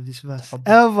istishhad of this verse? تفضل.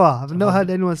 Ever. I've never heard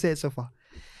anyone say it so far.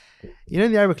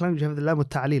 In the Arabic language, you have the lam of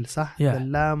ta'lil, صح? Yeah. The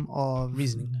lam of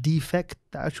reasoning. Defect.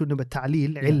 The actual number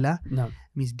ta'lil, illa,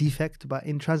 means defect. But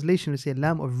in translation, we say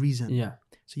lam of reason. Yeah.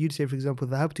 So you'd say, for example,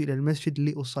 ذهبت إلى المسجد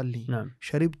لأصلي. نعم.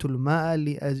 شربت الماء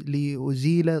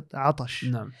لأزيل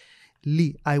عطش. نعم.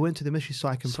 I went to the masjid so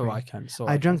I can pray.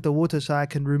 I drank the water so I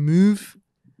can remove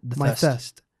my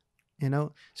thirst.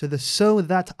 So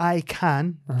that I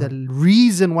can, the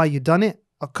reason why you done it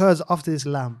occurs after this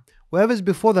lam. Whatever's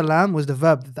before the lam was the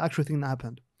verb, the actual thing that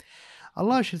happened.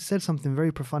 Allah should have said something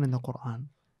very profound in the Quran.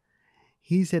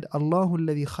 He said, Allahu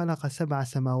alladhi khalaqa sab'a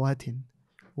samawati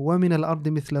wa min al-ardi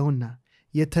mithlahunna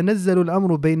yatanazzalu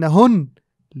al-amru baynahun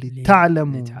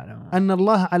لتعلموا أن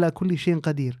الله على كل شيء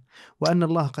قدير وأن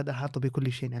الله قد أحاط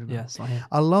بكل شيء علما.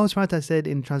 Allah subhanahu wa ta'ala said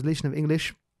in translation of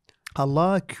English,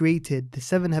 Allah created the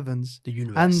 7 heavens, the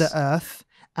universe, and the earth,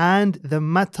 and the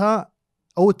matter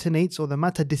alternates, or the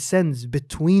matter descends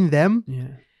between them.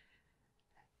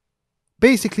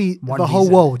 Basically, the whole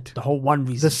world. The whole one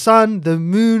reason. The sun, the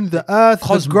moon, the earth,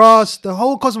 the grass, the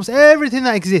whole cosmos, everything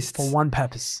that exists. For one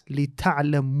purpose.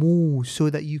 لِتَعْلَمُوا, so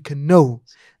that you can know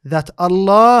that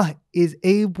Allah is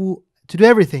able to do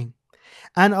everything.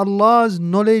 And Allah's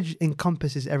knowledge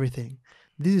encompasses everything.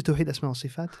 This is Tawheed Asma wa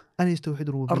Sifat, and it's Tawheed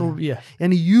Rububiyyah.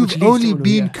 And you've only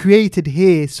been created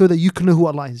here so that you can know who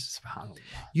Allah is.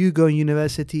 You go in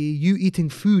university, you eating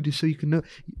food so you can know.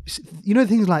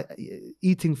 Things like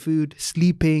eating food,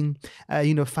 sleeping,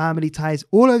 family ties.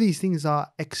 All of these things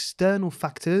are external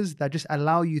factors that just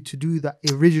allow you to do the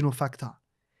original factor.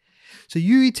 So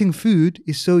you eating food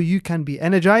is so you can be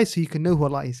energized, so you can know who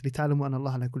Allah is. لِتَعْلَمُوا أَنَّ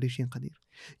اللَّهَ عَلَى كُلِّ شَيْءٍ قَدِيرٌ.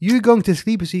 You going to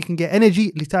sleep is so you can get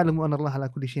energy. لِتَعْلَمُوا أَنَّ اللَّهَ عَلَى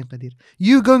كُلِّ شَيْءٍ قَدِيرٌ.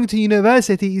 You going to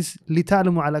university is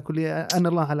لِتَعْلَمُوا أَنَّ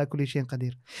اللَّهَ عَلى كُلِّ شَيْءٍ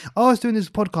قَدِيرٌ. I was doing this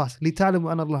podcast.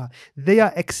 لِتَعْلَمُوا أَنَّ اللَّهَ. They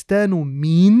are external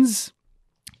means,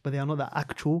 but they are not the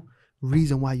actual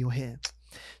reason why you're here.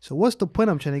 So what's the point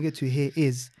I'm trying to get to here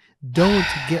is, don't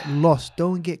get lost.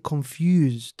 Don't get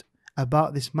confused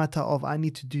about this matter of I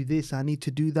need to do this, I need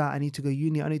to do that, I need to go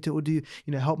uni, I need to do,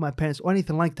 help my parents or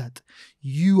anything like that.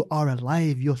 You are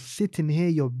alive. You're sitting here.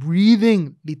 You're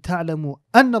breathing. لِتَعْلَمُوا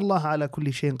أَنَّ اللَّهَ عَلَى كُلِّ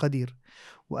شَيْءٍ قَدِيرٌ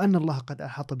وَأَنَّ اللَّهَ قَدْ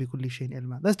أَحَاطَ بِكُلِّ شَيْءٍ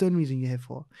عِلْمًا. That's the only reason you're here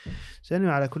for. So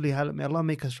anyway, على كل حال, may Allah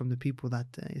make us from the people that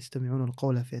يستمعون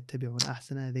القول فيتبعون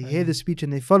أحسنه. They hear the speech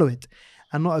and they follow it,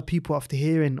 and not a people after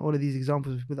hearing all of these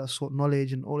examples of people that sought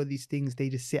knowledge and all of these things, they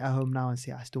just sit at home now and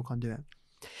say, I still can't do it.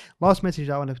 Last message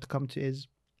I wanted to come to is,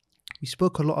 we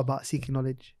spoke a lot about seeking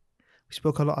knowledge. We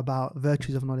spoke a lot about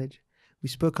virtues of knowledge. We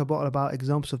spoke about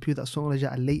examples of people that sought knowledge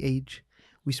at a late age.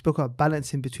 We spoke about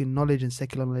balancing between knowledge and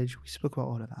secular knowledge. We spoke about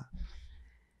all of that.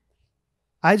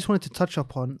 I just wanted to touch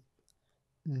upon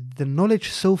the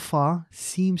knowledge so far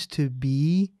seems to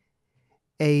be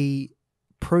a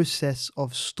process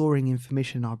of storing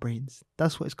information in our brains.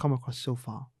 That's what it's come across so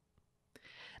far.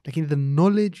 Like the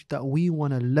knowledge that we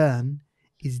want to learn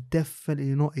is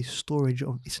definitely not a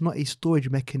storage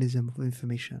mechanism of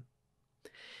information.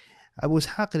 Abu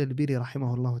Ishaq al-Albiri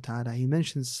rahimahullah ta'ala, he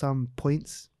mentions some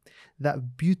points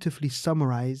that beautifully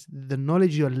summarize the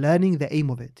knowledge you're learning, the aim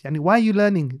of it. And why are you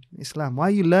learning Islam? Why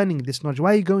are you learning this knowledge?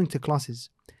 Why are you going to classes?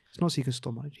 It's not so you can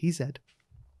store knowledge. He said,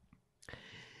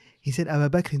 أبا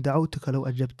بكر دعوتك لو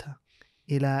أجبت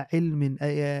إلى علم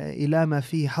إلى ما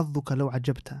فيه حظك لو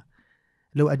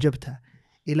أجبت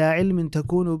إلى علم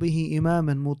تكون به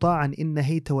إماما مطاعا إن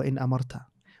نهيت وإن أمرت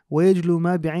ويجلو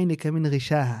ما بعينك من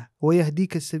غشاها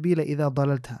ويهديك السبيل إذا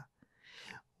ضللتها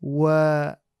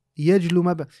ويجلو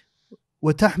ما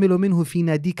وتحمل منه في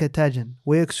ناديك تاجا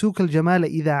ويكسوك الجمال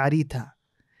إذا عريتها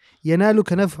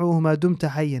ينالك نفعه ما دمت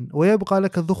حيا ويبقى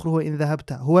لك ذخره إن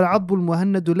ذهبت هو العضب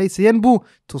المهند ليس ينبو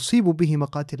تصيب به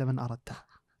مقاتل من أردت.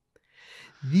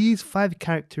 These 5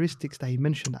 characteristics that he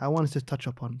mentioned, I want us to touch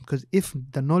upon, because if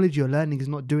the knowledge you're learning is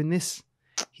not doing this,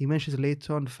 he mentions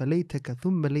later on فَلَيْتَكَ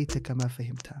ثُمَّ لَيْتَكَ مَا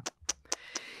فَهِمْتَ.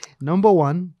 Number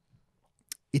 1,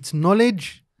 it's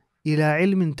knowledge إلى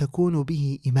علم تكون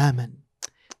به إماما.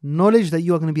 Knowledge that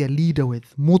you are going to be a leader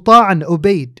with. مطاعا,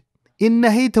 obeyed. إن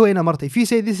نهيت وإن أمرت. If you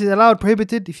say this is allowed,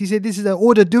 prohibited, if you say this is an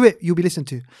order, do it, you'll be listened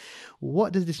to.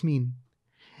 What does this mean?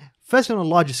 First, on a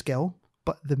larger scale,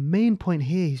 but the main point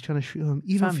here he's trying to show him,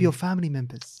 even for your family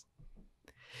members.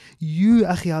 You,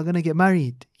 akhi, are going to get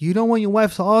married. You don't want your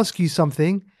wife to ask you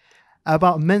something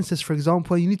about menses, for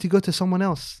example, you need to go to someone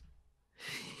else.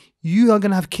 You are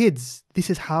going to have kids. This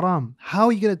is haram. How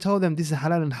are you going to tell them this is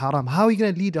halal and haram? How are you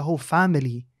going to lead a whole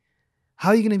family? How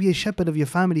are you going to be a shepherd of your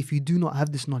family if you do not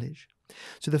have this knowledge?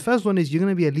 So the first one is you're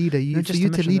going to be a leader. For you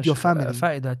to lead your family.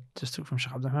 Fa'idah just took from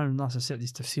Shaykh Abdulahad ibn Nasir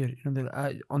Sa'di's tafsir.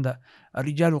 On the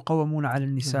الرجال قوامون على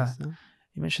النساء.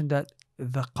 You mentioned that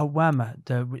the qawwama,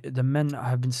 the men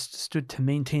have been stood to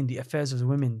maintain the affairs of the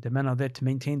women. The men are there to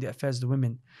maintain the affairs of the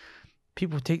women.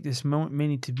 People take this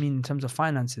mainly to mean in terms of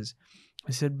finances.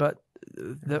 I said, but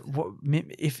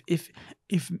if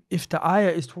the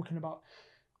ayah is talking about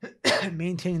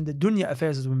maintaining the dunya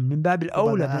affairs of the women, min bab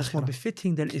al-awla, it's more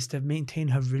befitting that is to maintain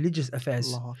her religious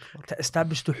affairs, to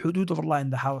establish the hudud of Allah in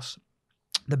the house,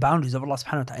 the boundaries of Allah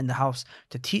subhanahu wa ta'ala in the house,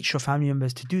 to teach your family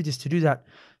members to do this, to do that.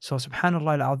 So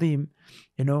subhanallah al-azim,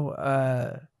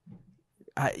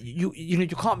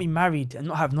 you can't be married and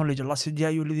not have knowledge. Allah said, Ya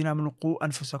ayyuhalladhina amanu qu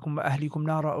anfusakum wa ahlikum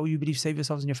nara. Oh, you believe, save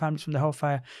yourselves and your families from the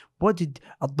hellfire. What did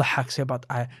Ad-Dhahhak say about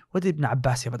the ayah? What did Ibn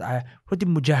Abbas say about the ayah? What did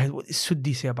Mujahid, what did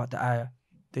Suddi say about the ayah?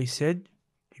 They said,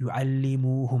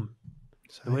 يُعَلِّمُوهُم.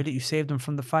 The way that you save them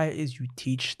from the fire is you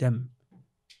teach them.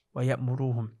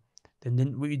 وَيَأْمُرُوهُم.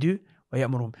 Then what you do?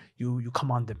 وَيَأْمُرُوهُم. You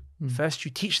command them. First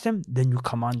you teach them, then you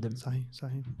command them. Sahih.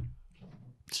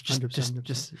 Just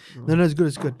No,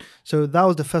 it's good. So that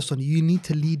was the first one. You need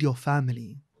to lead your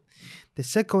family. The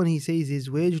second one he says is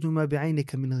وَيَجْنُ مَا بِعَيْنِكَ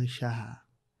مِنْ غِشَّاهَا.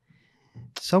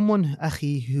 Someone,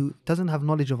 akhi, who doesn't have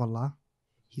knowledge of Allah,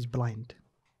 he's blind.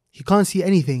 He can't see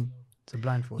anything. It's a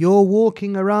blindfold. You're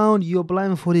walking around, you're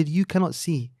blindfolded, you cannot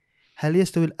see. هل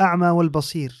يستوي الأعمى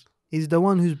والبصير? Is the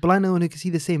one who's blind and one who can see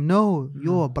the same? No,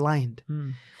 you're blind.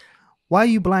 Why are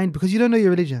you blind? Because you don't know your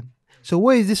religion. So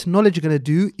what is this knowledge going to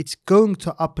do? It's going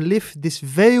to uplift this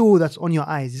veil that's on your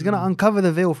eyes. It's going to uncover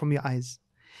the veil from your eyes.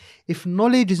 If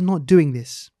knowledge is not doing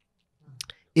this,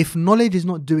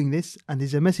 and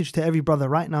there's a message to every brother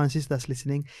right now and sister that's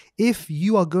listening, if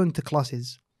you are going to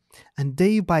classes and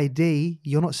day by day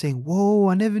you're not saying, whoa,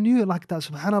 I never knew it like that,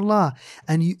 subhanallah,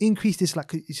 and you increase this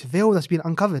like it's a veil that's been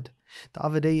uncovered. The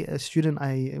other day, a student,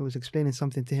 I was explaining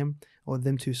something to him, or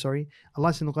them too, sorry.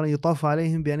 Allah said in the Quran, يُطَافَ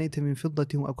عَلَيْهِمْ بِأَنَيْتَ مِنْ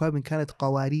فِضَّةٍ وَأَكْوَابٍ كَانَتْ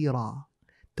قَوَارِيرًا.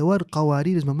 The word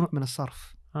قوارير is ممنوع من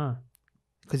الصرف.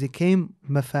 Because it came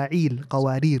مفاعيل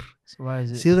قوارير. So why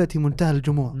is it? صيغة منتهى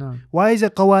الجموع. No. Why is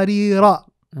it قواريرا?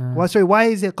 Why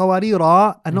is it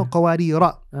قواريرا and not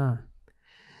قواريرا?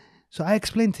 So I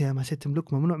explained to him, I said to him, look,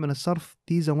 ممنوع من الصرف,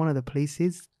 these are one of the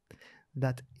places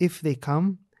that if they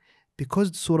come,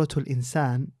 because Surah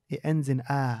Al-Insan, it ends in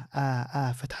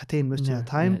fathatain most of the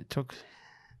time.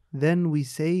 Then we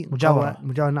say Mujawara,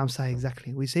 Naam Sahih,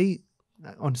 exactly. We say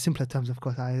on simpler terms, of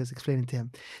course. I was explaining to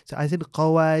him. So I said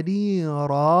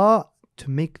qawarira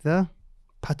to make the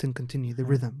pattern continue, the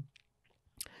rhythm.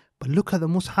 But look at the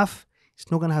Mus'haf, it's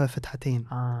not going to have a fathatain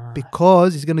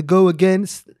because it's going to go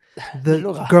against the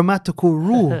Lugha. grammatical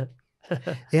rule.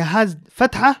 It has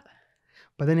fatha,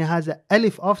 but then it has an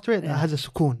alif after it that has a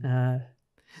sukoon.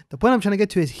 The point I'm trying to get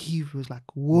to is he was like,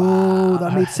 whoa,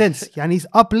 that made sense. And he's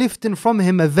uplifting from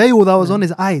him a veil that was on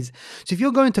his eyes. So if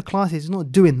you're going to classes, he's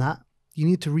not doing that. You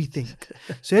need to rethink.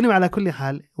 So anyway, على كل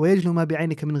حال ويجلو ما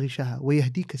بعينك من غشها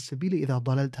ويهديك السبيل إذا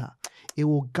ضللتها. It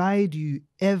will guide you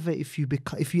ever if you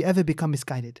ever become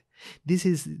misguided. This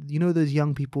is, you know, those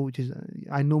young people, which is,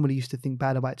 I normally used to think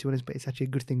bad about it, to be honest, but it's actually a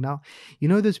good thing now. You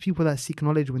know, those people that seek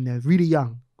knowledge when they're really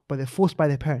young, but they're forced by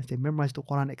their parents, they memorize the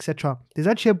Quran, etc. There's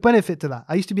actually a benefit to that.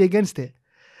 I used to be against it.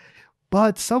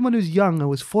 But someone who's young and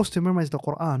was forced to memorize the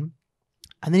Quran,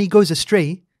 and then he goes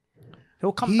astray, he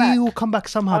will come back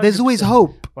somehow. 100%. There's always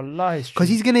hope. Because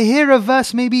he's going to hear a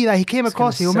verse maybe that he came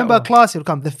across. He'll remember a class, he'll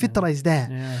come. The fitrah is there.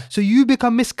 Yeah. So you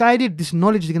become misguided, this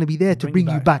knowledge is going to be there to bring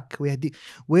you back. When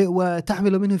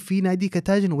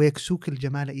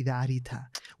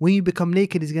you become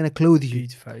naked, he's going to clothe you.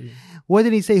 What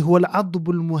did he say? هو العضب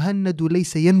المهند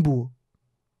ليس ينبو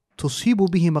تصيب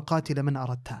به مقاتل من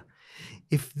أردتها.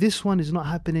 If this one is not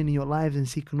happening in your lives and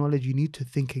seek knowledge, you need to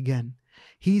think again.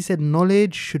 He said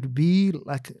knowledge should be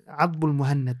like Adbul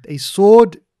Muhannad, a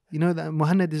sword. You know that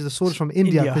Muhannad is the swords from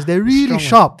India because they're really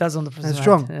sharp. That's on the Prophet. And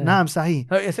strong. Naam,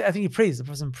 Sahih. I think he praised. The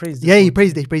Prophet praised. Yeah, he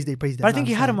praised it. But I think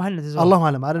he had a Muhannad as well. Allahu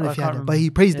Alam. I don't know if he had it, but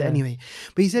he praised it anyway.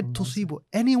 But he said, Tusibu,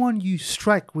 anyone you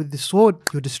strike with the sword,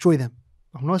 you'll destroy them.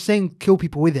 I'm not saying kill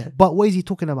people with it, but what is he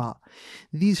talking about?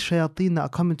 These shayateen that are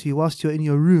coming to you whilst you're in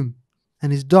your room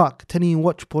and it's dark, telling you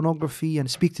watch pornography and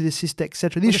speak to this sister,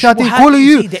 etc. These shayateen calling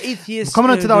you. The atheists,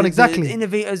 coming on to that one exactly. The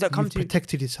innovators that come to you. You've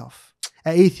protected yourself.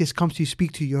 An atheist comes to you,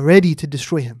 speak to you, you're ready to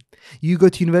destroy him. You go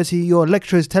to university, your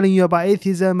lecturer is telling you about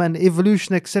atheism and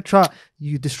evolution, etc.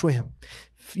 You destroy him.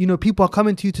 You know, people are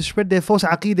coming to you to spread their false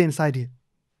aqeedah inside you.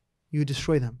 You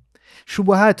destroy them.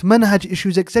 Shubuhat, manhaj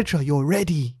issues, etc. You're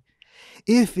ready.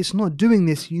 If it's not doing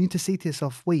this, you need to say to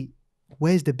yourself, wait,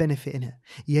 where's the benefit in it?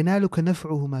 يَنَالُكَ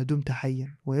نَفْعُهُ مَا دُمْتَ حَيًّا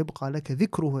وَيَبْقَى لَكَ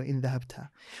ذِكْرُهُ إِنْ ذَهَبْتَ.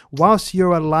 Whilst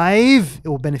you're alive, it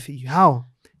will benefit you. How?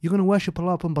 You're going to worship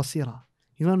Allah upon basira.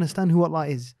 You're going to understand who Allah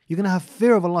is. You're going to have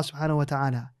fear of Allah subhanahu wa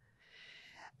ta'ala.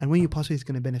 And when you pass away, it's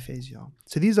going to benefit you.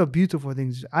 So these are beautiful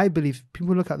things. I believe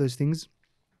people look at those things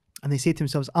and they say to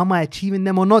themselves, am I achieving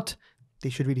them or not? They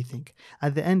should really think.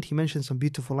 At the end, he mentioned some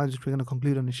beautiful lines, which we're going to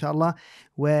conclude on, inshallah,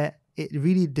 where it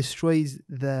really destroys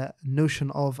the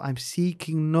notion of I'm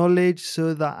seeking knowledge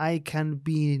so that I can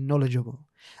be knowledgeable.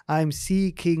 I'm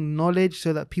seeking knowledge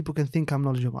so that people can think I'm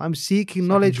knowledgeable. I'm seeking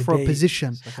knowledge for a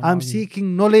position. I'm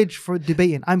seeking knowledge for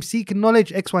debating. I'm seeking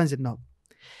knowledge X, Y, and Z. No.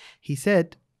 He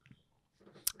said,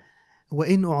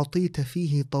 وَإِنْ أُعْطِيتَ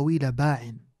فِيهِ طَوِيلَ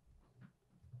بَاعٍ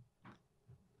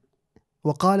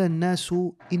وقال الناس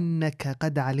إنك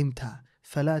قد علمت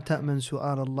فلا تأمن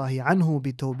سؤال الله عنه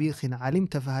بتوبيخ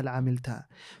علمت فهل عملت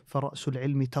فرأس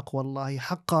العلم تقوى الله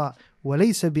حقا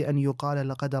وليس بأن يقال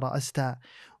لقد رأست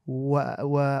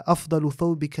وأفضل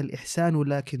ثوبك الإحسان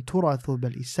لكن ترى ثوب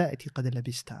الإساءة قد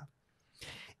لبست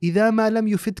إذا ما لم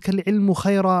يفدك العلم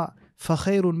خيرا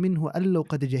فخير منه أن لو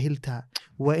قد جهلت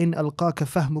وإن ألقاك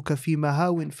فهمك في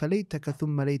مهاو فليتك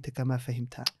ثم ليتك ما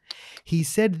فهمت. He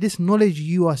said this knowledge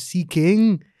you are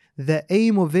seeking, the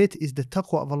aim of it is the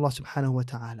taqwa of Allah subhanahu wa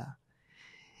ta'ala.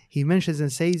 He mentions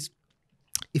and says,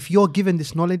 if you're given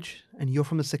this knowledge and you're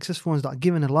from the successful ones that are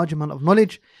given a large amount of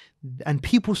knowledge and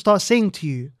people start saying to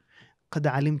you, قد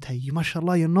علمت, you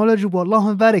mashallah, you're knowledgeable,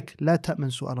 Allahumma barik, لا تأمن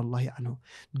سؤال الله عنه.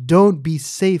 Don't be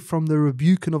safe from the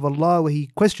rebuking of Allah where He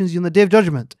questions you on the Day of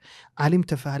Judgment.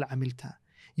 علمت فهل عملت.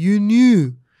 You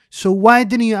knew, so why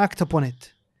didn't you act upon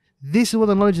it? This is what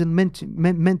the knowledge is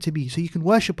meant to be. So you can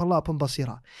worship Allah upon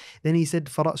basira. Then he said,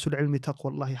 فَرَأْسُ الْعِلْمِ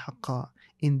تَقْوَى اللَّهِ حَقًّا.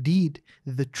 Indeed,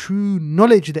 the true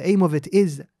knowledge, the aim of it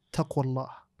is taqwa Allah.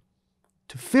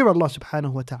 To fear Allah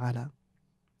subhanahu wa ta'ala.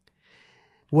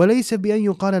 وَلَيْسَ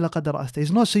بِأَنْ يُقَالَ لَقَدْ رَأَسْتَ.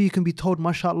 It's not so you can be told,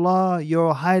 mashallah, you're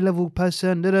a high level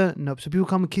person. No. So people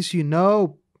come and kiss you.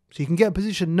 No. So you can get a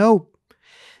position. No.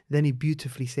 Then he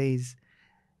beautifully says,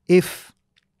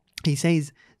 he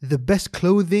says, the best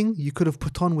clothing you could have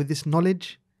put on with this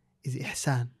knowledge is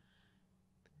ihsan.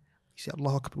 You say,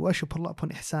 Allahu Akbar, worship Allah upon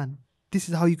ihsan. This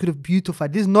is how you could have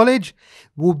beautified. This knowledge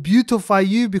will beautify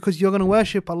you because you're going to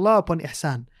worship Allah upon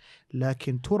ihsan.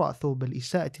 لكن ترى ثوب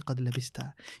الإساءة قد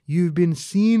لبست. You've been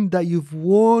seen that you've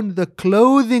worn the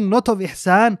clothing not of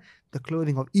ihsan, the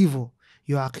clothing of evil.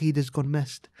 Your aqeedah has gone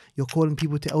messed. You're calling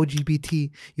people to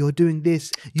LGBT. You're doing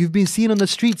this. You've been seen on the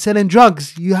street selling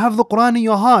drugs. You have the Quran in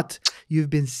your heart. You've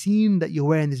been seen that you're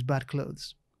wearing these bad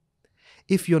clothes.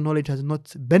 if your knowledge has not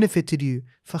benefited you,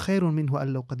 فَخَيْرٌ مِنْهُ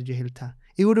أَلَّوْ قَدْ جَهِلْتَ.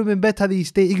 It would have been better that you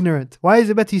stay ignorant. Why is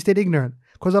it better you stayed ignorant?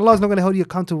 Because Allah is not going to hold you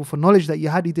accountable for knowledge that you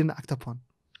had, you didn't act upon.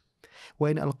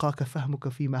 وَإِنْ أَلْقَاكَ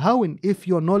فَهْمُكَ فِي مَهَاوٍ. If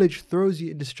your knowledge throws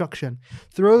you in destruction,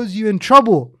 throws you in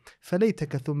trouble,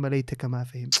 فَلَيْتَكَ ثُمَّ لَيْتَكَ مَا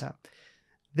فَهِمْتَ.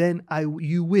 Then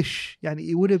you wish,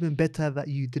 it would have been better that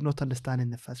you did not understand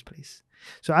in the first place.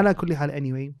 So ala kulli hal,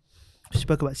 anyway, we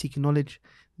spoke about seeking knowledge.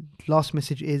 Last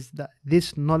message is that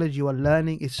this knowledge you are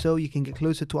learning is so you can get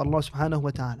closer to Allah subhanahu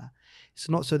wa ta'ala. It's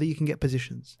not so that you can get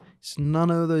positions. It's none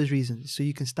of those reasons. So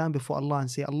you can stand before Allah and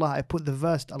say, Allah, I put the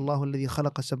verse, Allahu alladhi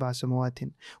khalaqa sab'a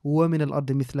samawatin wa min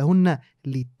al-ardi mithlahunna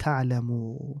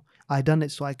lita'lamu. I done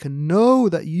it so I can know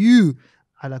that you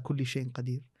ala kulli shayin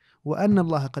qadir. وَأَنَّ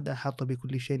اللَّهَ قَدْ أَحَاطَ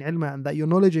بِكُلِّ شَيْءٍ عِلْمًا, and that your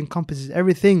knowledge encompasses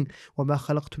everything. وَمَا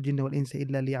خَلَقْتُ الْجِنَّ وَالْإِنسَ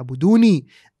إِلَّا لِيَعْبُدُونِي,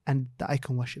 and that I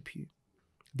can worship you.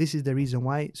 This is the reason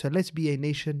why. So let's be a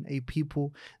nation, a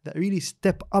people that really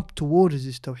step up towards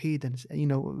this tawheed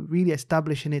and really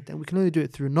establishing it. And we can only do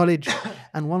it through knowledge.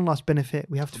 And one last benefit,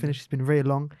 we have to finish, it's been very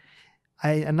long.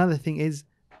 Another thing is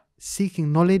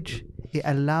seeking knowledge. It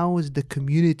allows the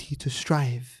community to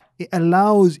strive. It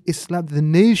allows Islam, the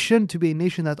nation, to be a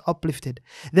nation that's uplifted.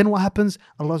 Then what happens?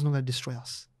 Allah is not going to destroy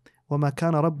us. وَمَا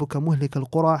كَانَ رَبُّكَ مُهْلِكَ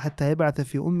الْقُرَى حَتَّى يَبْعَثَ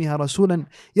فِي أُمِّهَا رَسُولًا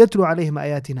يَتْلُو عَلَيْهِمْ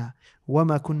آيَاتِنَا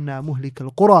وَمَا كُنَّا مُهْلِكَ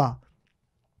الْقُرَى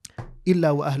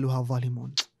إِلَّا وَأَهْلُهَا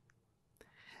ظَالِمُونَ.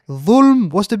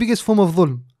 Dhulm, what's the biggest form of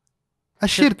dhulm?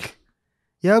 Ashirk.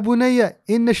 Ya bunayya,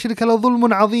 inna shirka la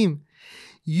dhulmun azim.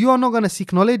 You are not going to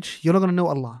seek knowledge, you're not going to know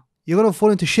Allah. You're going to fall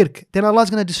into shirk. Then Allah is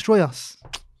going to destroy us.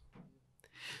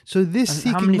 So this and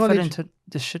seeking how many knowledge, fell into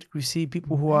the shirk? We see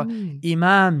people who are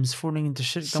imams falling into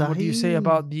shirk. Then what do you say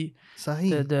about their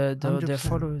 100%.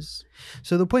 followers?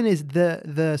 So the point is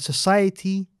the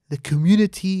society, the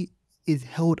community is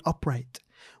held upright.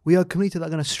 We are a community that are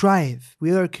going to strive.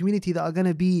 We are a community that are going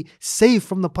to be safe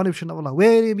from the punishment of Allah.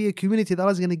 We're going to be a community that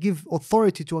Allah is going to give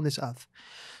authority to on this earth.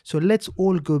 So let's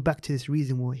all go back to this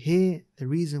reason we're here. The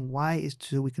reason why is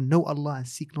so we can know Allah and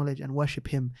seek knowledge and worship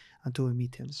Him until we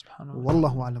meet Him.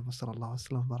 Wallahu a'lam wa sallallahu wa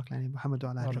sallam wa baraka ala Muhammad wa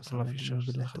ala alihi wa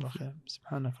sahbihi.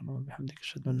 سبحانك اللهم وبحمدك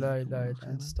أشهد أن لا إله إلا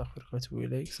أنت أستغفرك وأتوب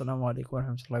إليك. السلام عليكم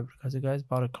ورحمة الله وبركاته, guys.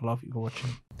 Barakallah for watching.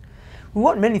 We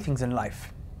want many things in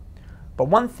life, but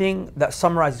one thing that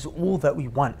summarizes all that we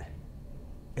want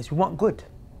is we want good.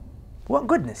 We want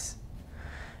goodness.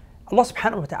 Allah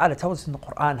subhanahu wa ta'ala tells us in the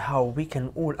Quran how we can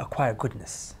all acquire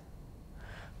goodness.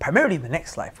 Primarily in the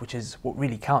next life, which is what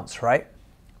really counts, right?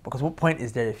 Because what point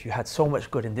is there if you had so much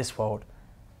good in this world,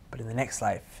 but in the next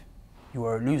life, you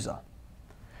are a loser?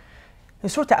 In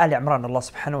Surah Al Imran, Allah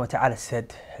subhanahu wa ta'ala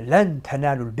said, لَن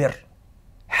تَنَالُوا الْبِرَّ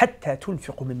حَتَّى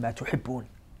تُنْفِقُوا مِمَّا تُحِبُّونَ.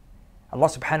 Allah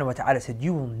subhanahu wa ta'ala said,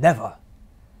 you will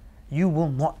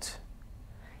not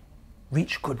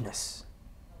reach goodness.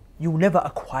 You will never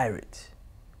acquire it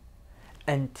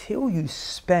until you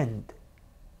spend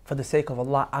for the sake of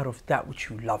Allah out of that which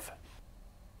you love.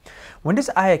 When this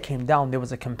ayah came down, there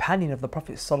was a companion of the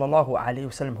Prophet sallallahu alaihi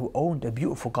wasallam who owned a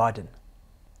beautiful garden,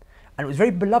 and it was very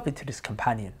beloved to this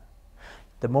companion.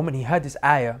 The moment he heard this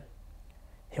ayah,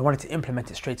 he wanted to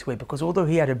implement it straight away, because although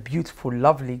he had a beautiful,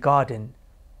 lovely garden,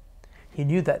 he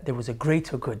knew that there was a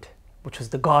greater good, which was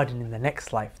the garden in the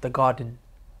next life, the garden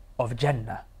of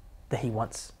Jannah that he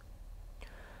wants.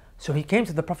 So he came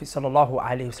to the Prophet sallallahu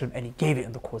alaihi wasallam and he gave it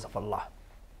in the cause of Allah.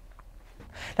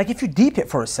 Like, if you deep it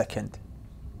for a second,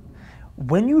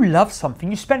 when you love something,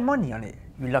 you spend money on it.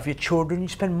 You love your children, you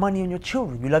spend money on your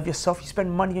children. You love yourself, you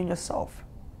spend money on yourself.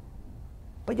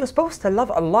 But you're supposed to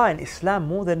love Allah and Islam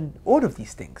more than all of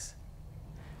these things.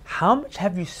 How much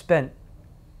have you spent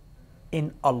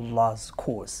in Allah's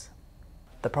cause?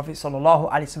 The Prophet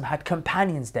sallallahu alaihi wasallam had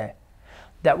companions there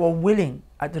that were willing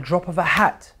at the drop of a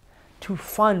hat to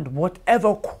fund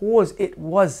whatever cause it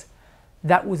was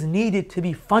that was needed to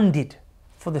be funded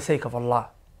for the sake of Allah.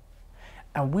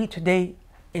 And we today,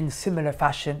 in similar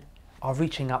fashion, are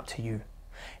reaching out to you.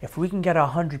 If we can get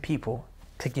 100 people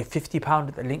to give £50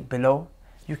 at the link below,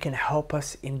 you can help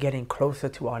us in getting closer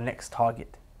to our next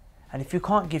target. And if you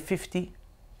can't give 50,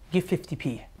 give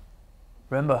 50p.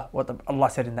 Remember what Allah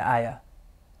said in the ayah,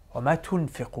 وَمَا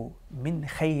تُنْفِقُوا مِنْ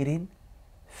خَيْرٍ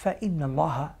فَإِنَّ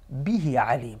اللَّهَ بِهِ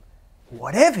عَلِيمٌ.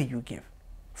 Whatever you give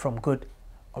from good,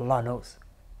 Allah knows.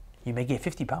 You may give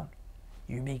 £50,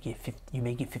 you may give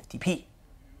 50p,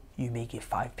 you may give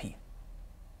 5p.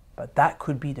 But that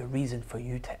could be the reason for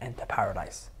you to enter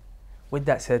paradise. With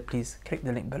that said, please click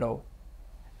the link below,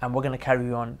 and we're going to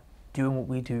carry on doing what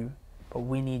we do, but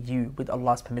we need you, with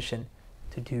Allah's permission,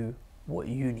 to do what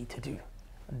you need to do.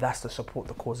 And that's to support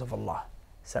the cause of Allah.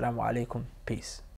 Assalamu alaikum. Peace.